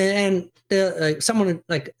clubs and someone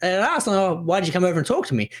asked, why'd you come over and talk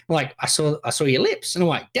to me? I'm like, I saw your lips. And I'm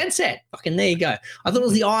like, dead set. Fucking there you go. I thought it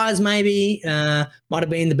was the eyes maybe. Might have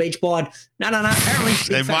been the beach bod. No. Apparently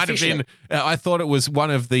it might have been. I thought it was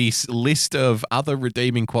one of the list of other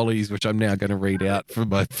redeeming qualities, which I'm now going to read out for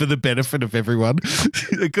the benefit of everyone.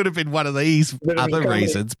 It could have been one of these other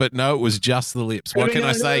reasons, but no, it was just the lips. What can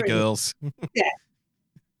I say, girls? Yeah.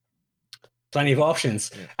 Plenty of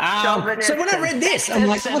options. So when I read this, I'm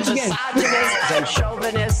like, once again, and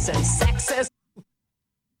chauvinists and sexists.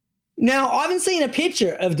 Now, I haven't seen a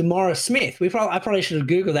picture of DeMaurice Smith. I probably should have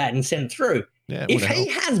Googled that and sent it through. Yeah, if he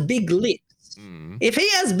has big lips,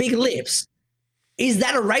 is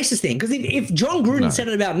that a racist thing? Because if John Gruden said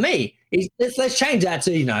it about me, let's change that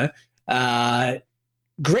to,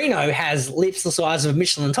 Greeno has lips the size of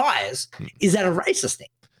Michelin tires. Is that a racist thing?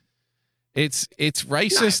 It's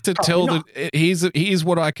racist to tell here's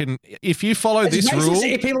what I can. If you follow this rule,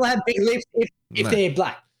 if people have big lips, if they're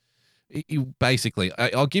black, basically,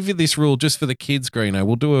 I'll give you this rule just for the kids, Greeno.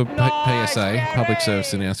 We'll do a PSA, public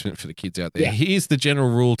service announcement for the kids out there. Yeah. Here's the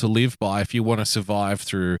general rule to live by if you want to survive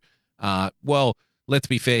through. Let's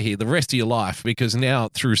be fair here, the rest of your life, because now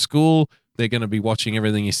through school, they're going to be watching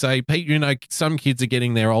everything you say. Pete, some kids are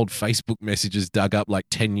getting their old Facebook messages dug up like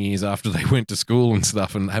 10 years after they went to school and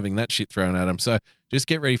stuff and having that shit thrown at them. So just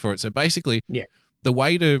get ready for it. So basically, the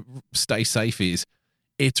way to stay safe is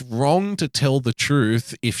it's wrong to tell the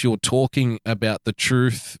truth if you're talking about the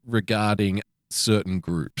truth regarding certain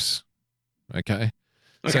groups. Okay?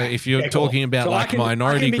 So if you're talking about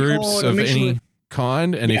minority groups of any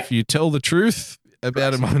kind, and if you tell the truth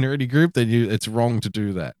about a minority group, then it's wrong to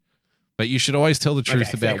do that. But you should always tell the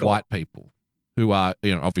truth about white people who are,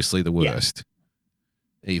 obviously the worst.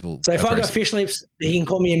 Evil. So if I got fish lips, he can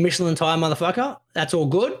call me a Michelin tire motherfucker. That's all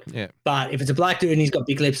good. Yeah. But if it's a black dude and he's got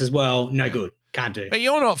big lips as well, no good. Can't do. But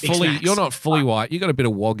you're not fully white. You got a bit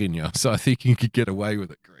of wog in you, so I think you could get away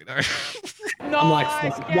with it, Greeno. I'm like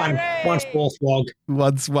 1/4 wog.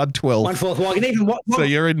 1/12. 1/4 wog, and even so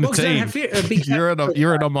you're in the team. You're in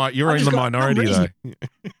the minority though.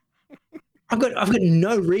 I've got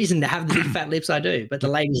no reason to have the big fat lips I do, but the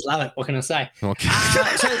ladies love it. What can I say? Okay. So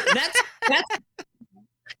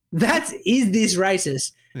is this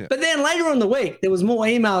racist? Yeah. But then later on in the week, there was more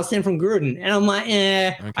emails sent from Gruden, and I'm like,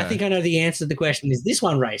 I think I know the answer to the question. Is this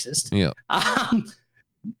one racist? Yeah.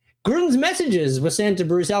 Gruden's messages were sent to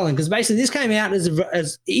Bruce Allen because basically this came out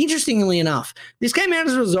as interestingly enough, this came out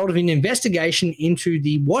as a result of an investigation into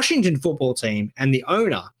the Washington football team and the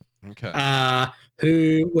owner,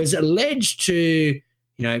 who was alleged to,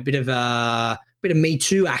 a bit of Me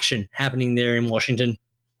Too action happening there in Washington.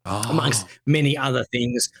 Amongst many other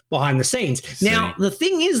things behind the scenes. Now, the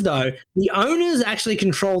thing is, though, the owners actually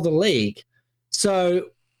control the league. So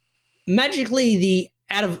magically,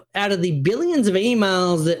 out of the billions of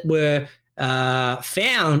emails that were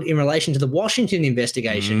found in relation to the Washington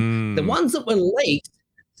investigation, the ones that were leaked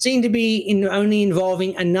seem to be only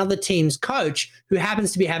involving another team's coach who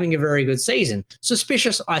happens to be having a very good season.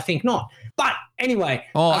 Suspicious? I think not. But anyway.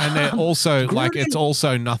 And they're also it's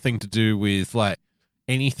also nothing to do with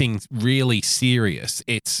anything really serious.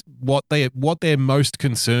 It's what they're most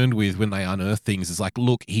concerned with when they unearth things is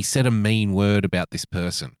look, he said a mean word about this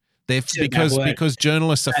person. Because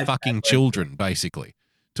journalists are fucking children, basically,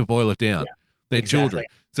 to boil it down. Yeah, they're children.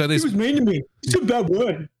 So he was mean to me. It's a bad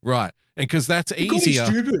word. Right. And because that's easier.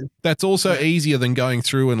 That's also easier than going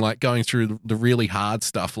through the really hard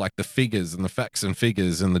stuff like the figures and the facts and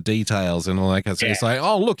figures and the details and all that kind of stuff. It's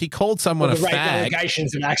oh, look, he called someone a fag.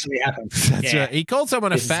 Allegations that actually happened. That's right. He called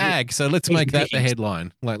someone a fag, so let's make that the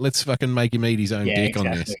headline. Let's fucking make him eat his own dick on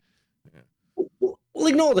this. We'll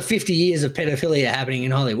ignore the 50 years of pedophilia happening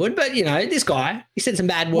in Hollywood, but this guy, he said some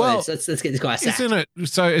bad words. Let's get this guy sacked. Isn't it?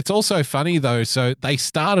 So it's also funny though. So they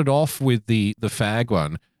started off with the fag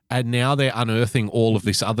one, and now they're unearthing all of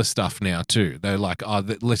this other stuff now too. They're like,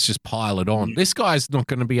 let's just pile it on. This guy's not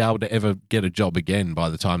going to be able to ever get a job again by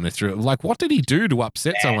the time they're through. What did he do to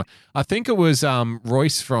upset someone? I think it was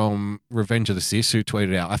Royce from Revenge of the Sis who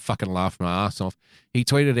tweeted out, I fucking laughed my ass off. He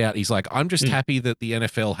tweeted out, he's like, I'm just happy that the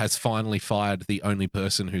NFL has finally fired the only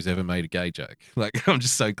person who's ever made a gay joke. I'm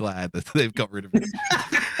just so glad that they've got rid of it.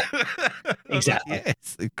 Exactly.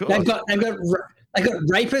 Yes, of course. They've got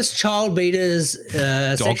rapists, child beaters,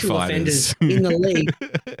 sexual offenders in the league,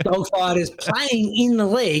 dog fighters playing in the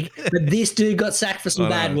league, but this dude got sacked for some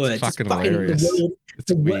bad words. It's fucking hilarious.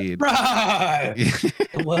 It's weird. Bro,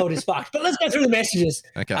 the world is fucked. But let's go through the messages.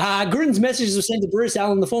 Okay. Gruden's messages were sent to Bruce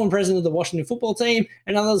Allen, the former president of the Washington football team,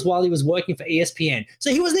 and others while he was working for ESPN. So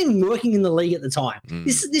he wasn't even working in the league at the time.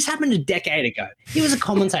 This happened a decade ago. He was a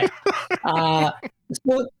commentator.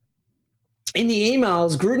 In the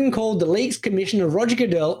emails, Gruden called the league's commissioner, Roger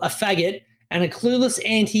Goodell, a faggot and a clueless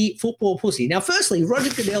anti-football pussy. Now, firstly,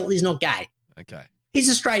 Roger Goodell is not gay. Okay. He's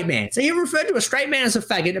a straight man. So he referred to a straight man as a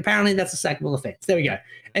faggot. Apparently, that's a sackable offense. There we go.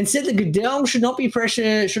 And said that Goodell should not have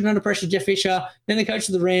pressured Jeff Fisher, then the coach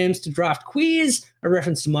of the Rams, to draft queers, a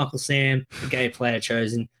reference to Michael Sam, the gay player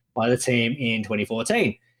chosen by the team in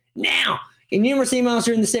 2014. Now, in numerous emails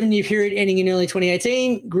during the 7-year period ending in early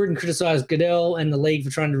 2018, Gruden criticized Goodell and the league for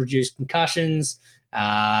trying to reduce concussions.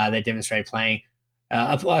 They demonstrated playing.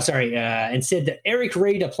 And said that Eric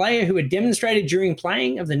Reid, a player who had demonstrated during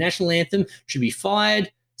playing of the national anthem, should be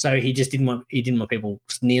fired. So he just didn't want people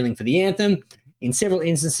kneeling for the anthem. In several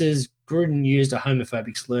instances, Gruden used a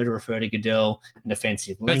homophobic slur to refer to Goodell and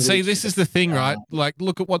offensive language. But see, this is the thing, right?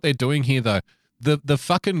 Look at what they're doing here, though. The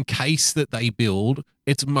fucking case that they build,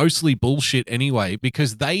 it's mostly bullshit anyway,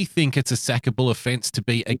 because they think it's a sackable offense to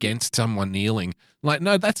be against someone kneeling.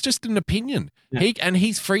 No, that's just an opinion. Yeah.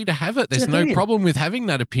 He's free to have it. There's no problem with having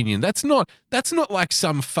that opinion. That's not like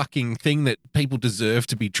some fucking thing that people deserve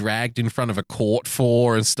to be dragged in front of a court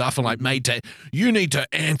for and stuff and you need to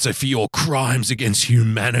answer for your crimes against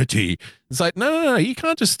humanity. It's no, you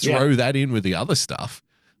can't just throw that in with the other stuff.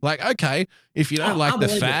 Okay, if you don't like the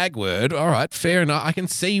fag word, all right, fair enough. I can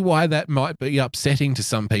see why that might be upsetting to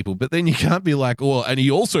some people, but then you can't be and he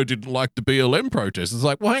also didn't like the BLM protest. It's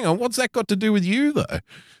well, hang on, what's that got to do with you, though?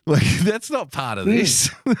 That's not part of this.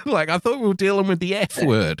 I thought we were dealing with the F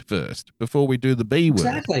word first before we do the B word.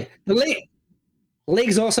 Exactly. The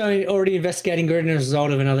league's also already investigating Gruden as a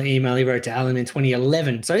result of another email he wrote to Allen in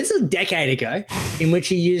 2011. So this is a decade ago, in which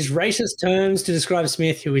he used racist terms to describe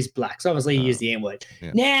Smith, who is black. So obviously he used the N-word.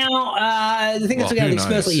 Yeah. Now, the thing that's together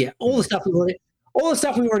firstly, all the stuff we've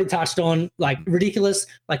already touched on, ridiculous.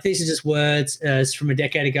 These are just words from a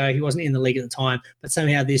decade ago. He wasn't in the league at the time, but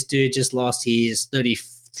somehow this dude just lost his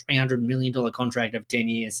 $300 million contract over 10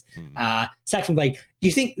 years. Sacked from league. Do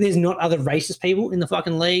you think there's not other racist people in the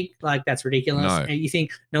fucking league? That's ridiculous. No. You think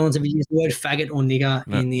no one's ever used the word faggot or nigger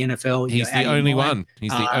in the NFL? He's the only one. He's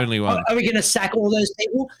the only one. Are we going to sack all those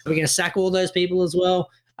people? Are we going to sack all those people as well?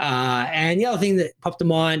 And the other thing that popped to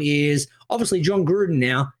mind is obviously John Gruden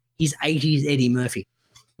now. He's 80s Eddie Murphy.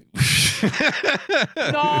 Nice,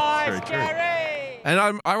 Gary.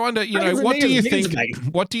 And I wonder, what do you think?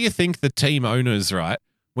 What do you think the team owners, right?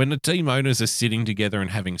 when the team owners are sitting together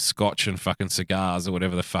and having scotch and fucking cigars or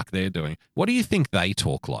whatever the fuck they're doing, what do you think they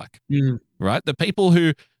talk like? Right? The people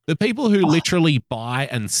who literally buy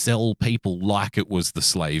and sell people like it was the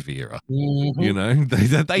slave era. You know,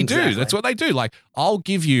 they do. That's what they do. Like, I'll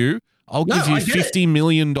give you $50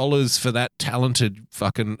 million for that talented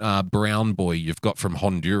fucking brown boy you've got from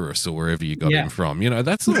Honduras or wherever you got him from. You know,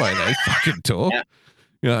 that's the way they fucking talk.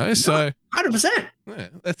 You know, so 100%. Yeah,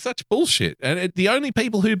 that's such bullshit. And the only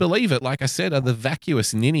people who believe it, like I said, are the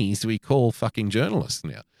vacuous ninnies we call fucking journalists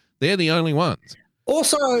now. They're the only ones.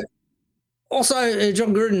 Also,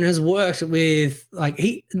 John Gruden has worked with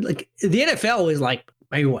the NFL is like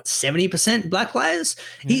maybe 70% black players.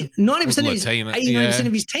 He 90% of his 89%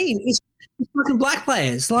 of his team is fucking black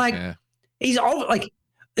players. Like he's all like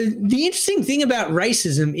the interesting thing about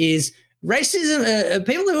racism is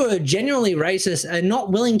people who are genuinely racist are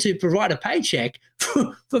not willing to provide a paycheck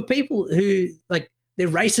for people who like they're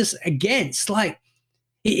racist against. Like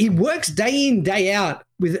he works day in, day out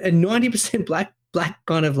with a 90% black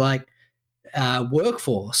kind of like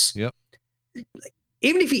workforce. Yep.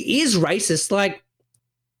 Even if he is racist, like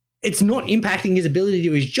it's not impacting his ability to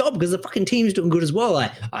do his job because the fucking team's doing good as well.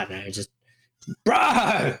 Like, I don't know, just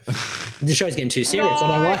bro. The show's getting too serious. I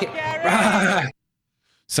don't like it. Bro.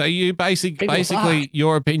 So you basically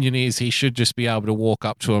your opinion is he should just be able to walk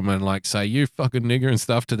up to him and like say you fucking nigger and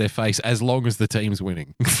stuff to their face as long as the team's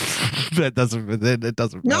winning. That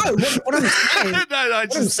doesn't No, what I'm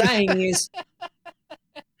saying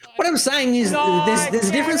what I'm saying is there's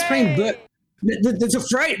a difference between there's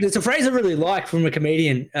a phrase I really like from a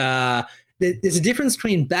comedian. There's a difference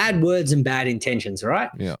between bad words and bad intentions, right?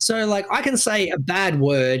 Yeah. So like I can say a bad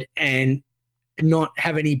word and not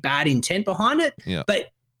have any bad intent behind it. Yeah. But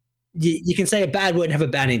you can say a bad word and have a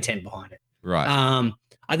bad intent behind it. Right.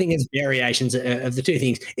 I think there's variations of the two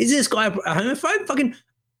things. Is this guy a homophobe? Fucking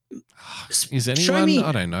is anyone?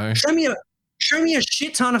 I don't know. Show me a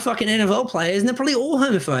shit ton of fucking NFL players, and they're probably all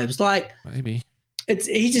homophobes. Like maybe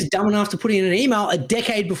he's just dumb enough to put in an email a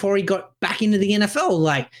decade before he got back into the NFL.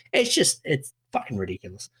 Like it's fucking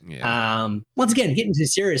ridiculous. Yeah. Once again, getting too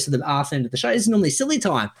serious to the arse end of the show. This is normally silly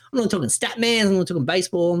time. I'm not talking Statman. I'm not talking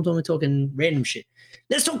baseball. I'm talking random shit.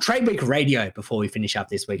 Let's talk Trade Week Radio before we finish up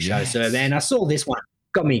this week's show. So, man, I saw this one.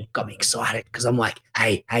 Got me excited because I'm like,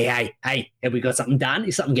 hey, have we got something done?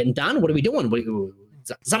 Is something getting done? What are we doing?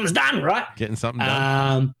 Something's done, right? Getting something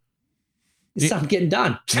done. Is something getting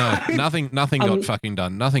done? No, nothing got fucking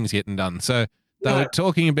done. Nothing's getting done. So they were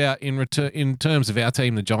talking about in terms of our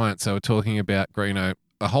team, the Giants. They were talking about Greeno,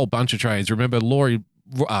 a whole bunch of trades. Remember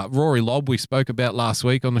Rory Lobb we spoke about last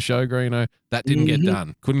week on the show, Greeno? That didn't get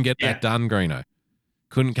done. Couldn't get that done, Greeno.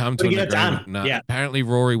 Couldn't come to an agreement. No. Yeah. Apparently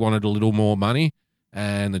Rory wanted a little more money,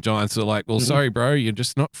 and the Giants are like, well, sorry, bro, you're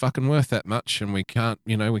just not fucking worth that much, and we can't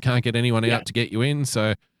get anyone out to get you in.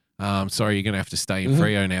 So, sorry, you're going to have to stay in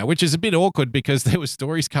Freo now, which is a bit awkward because there were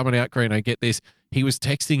stories coming out, Greeno, get this. He was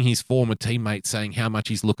texting his former teammates saying how much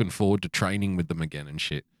he's looking forward to training with them again and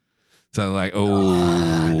shit. So like,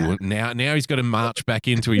 now he's got to march back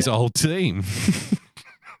into his old team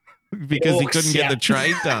because he couldn't get the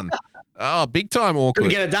trade done. Oh, big time awkward.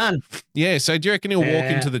 Couldn't get it done. Yeah, so do you reckon he'll walk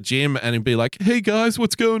into the gym and he'll be like, hey, guys,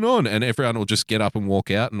 what's going on? And everyone will just get up and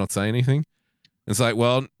walk out and not say anything? It's like,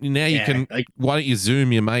 well, now you can, why don't you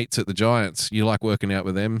Zoom your mates at the Giants? You like working out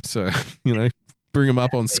with them, so, bring them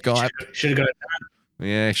up on Skype. Should have got it done.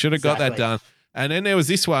 Yeah, should have got that done. And then there was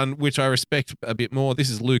this one, which I respect a bit more.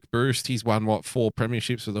 This is Luke Bruce. He's won, 4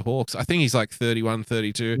 premierships for the Hawks. I think he's like 31,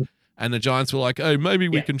 32. And the Giants were like, oh, maybe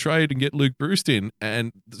we can trade and get Luke Bruce in.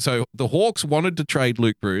 And so the Hawks wanted to trade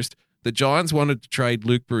Luke Bruce. The Giants wanted to trade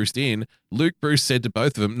Luke Bruce in. Luke Bruce said to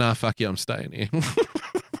both of them, nah, fuck you, I'm staying here.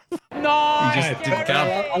 No. He just didn't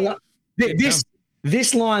come.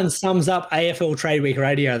 This line sums up AFL Trade Week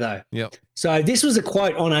Radio, though. Yep. So this was a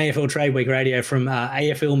quote on AFL Trade Week Radio from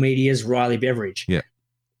AFL Media's Riley Beveridge. Yeah.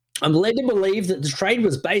 I'm led to believe that the trade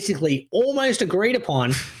was basically almost agreed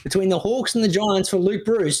upon between the Hawks and the Giants for Luke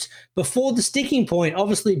Bruce before the sticking point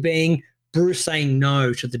obviously being Bruce saying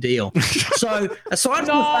no to the deal. So aside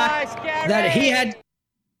from the fact that he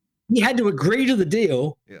had to agree to the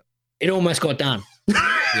deal, it almost got done.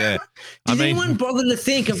 Yeah. Did anyone bother to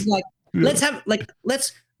think of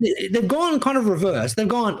they've gone kind of reverse. They've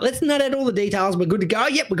gone, let's nut out all the details. We're good to go.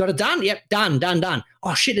 Yep, we got it done. Yep, done.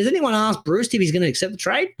 Oh, shit. Has anyone asked Bruce if he's going to accept the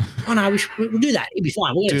trade? Oh, no, we'll do that. It'll be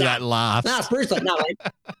fine. We'll do that last. No, Bruce like, no, mate.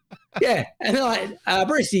 Yeah. And they're like,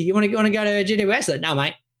 Bruce, you want to go to GWS? Like, no,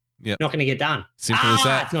 mate. Yep. Not going to get done. Simple as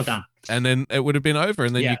that. It's not done. And then it would have been over.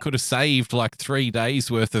 And then you could have saved like 3 days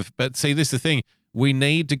worth of. But see, this is the thing. we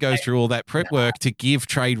need to go through all that prep work to give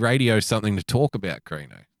Trade Radio something to talk about,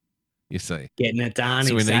 Greeno. You see, getting it done.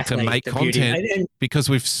 So exactly. we need to make content because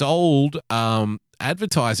we've sold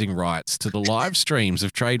advertising rights to the live streams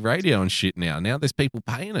of Trade Radio and shit now. Now there's people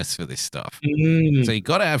paying us for this stuff. So you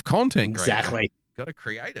got to have content. Exactly. Got to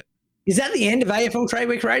create it. Is that the end of AFL Trade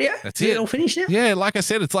Week Radio? That's Is it. All finished now? Yeah, like I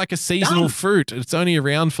said, it's like a seasonal fruit. It's only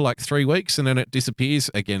around for like 3 weeks and then it disappears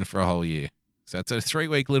again for a whole year. So it's a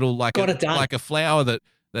 3-week little like a flower that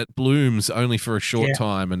blooms only for a short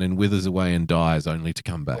time and then withers away and dies only to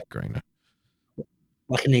come back, Greeno.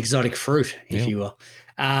 Like an exotic fruit, if you will.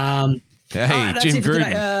 Hey, Jim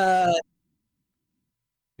Gruden.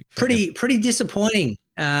 Pretty disappointing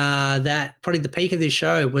that probably the peak of this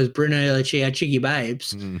show was Bruno Lucia, Chicky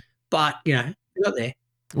Babes. But, we got there.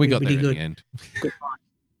 We got there in the end.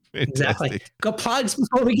 Exactly. Got plugs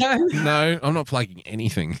before we go? No, I'm not plugging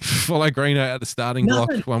anything. Follow Greeno at the starting block.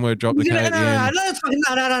 One word, drop the K at the end.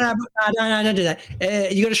 No, don't do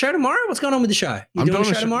that. You got a show tomorrow? What's going on with the show? You doing a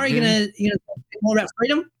show tomorrow? You gonna talk more about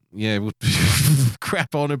freedom? Yeah, we'll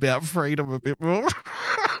crap on about freedom a bit more.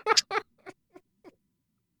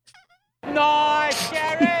 Nice,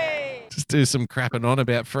 Gary. Just do some crapping on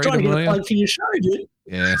about freedom. Trying to get a plug for your show, dude.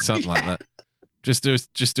 Yeah, something like that. Just do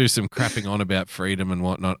some crapping on about freedom and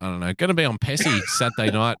whatnot. I don't know. Going to be on Pessy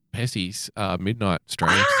Saturday night, Pessy's midnight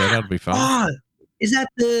stream, so that'll be fun. Oh, is that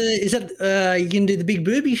you can do the big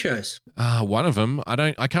booby shows? One of them.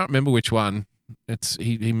 I can't remember which one. It's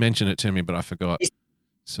he mentioned it to me, but I forgot.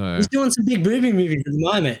 So he's doing some big booby movies at the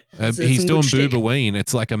moment. He's doing Boobaween.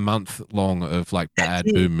 It's like a month long of like bad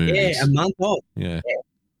boob movies. Yeah, a month old. Yeah.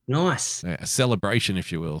 Nice. Yeah, a celebration,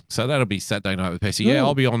 if you will. So that'll be Saturday night with Pessy. Yeah,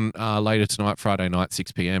 I'll be on later tonight, Friday night,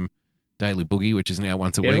 6 p.m. Daily Boogie, which is now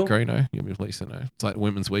once a week, Greeno. You'll be pleased to know. It's like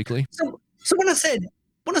Women's Weekly. So when I said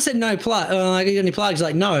no plug, any plugs,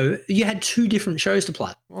 like no, you had 2 different shows to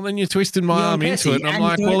plug. Well, then you twisted my arm into it, and I'm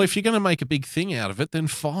like, well, if you're going to make a big thing out of it, then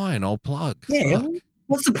fine, I'll plug. Yeah. Fuck.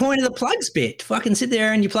 What's the point of the plugs bit? Fucking sit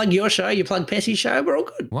there and you plug your show, you plug Pessy's show, we're all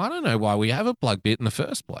good. Well, I don't know why we have a plug bit in the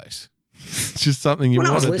first place. It's just something you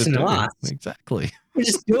wanted to do. Exactly. We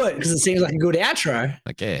just do it because it seems like a good outro.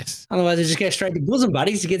 I guess. Otherwise, it just goes straight to bosom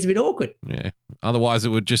buddies. It gets a bit awkward. Yeah. Otherwise, it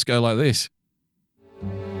would just go like this.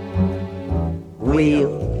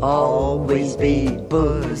 We'll always be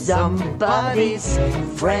bosom buddies,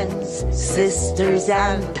 friends, sisters,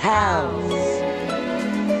 and pals.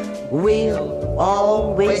 We'll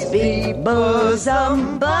always be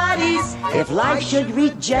bosom buddies. If life should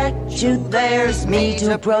reject you, there's me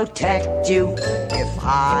to protect you. If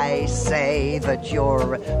I say that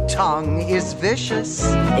your tongue is vicious,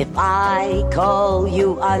 if I call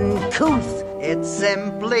you uncouth, it's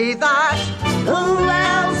simply that. Who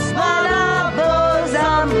else but a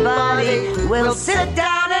bosom buddy will sit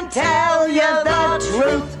down and tell you the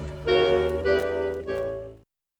truth?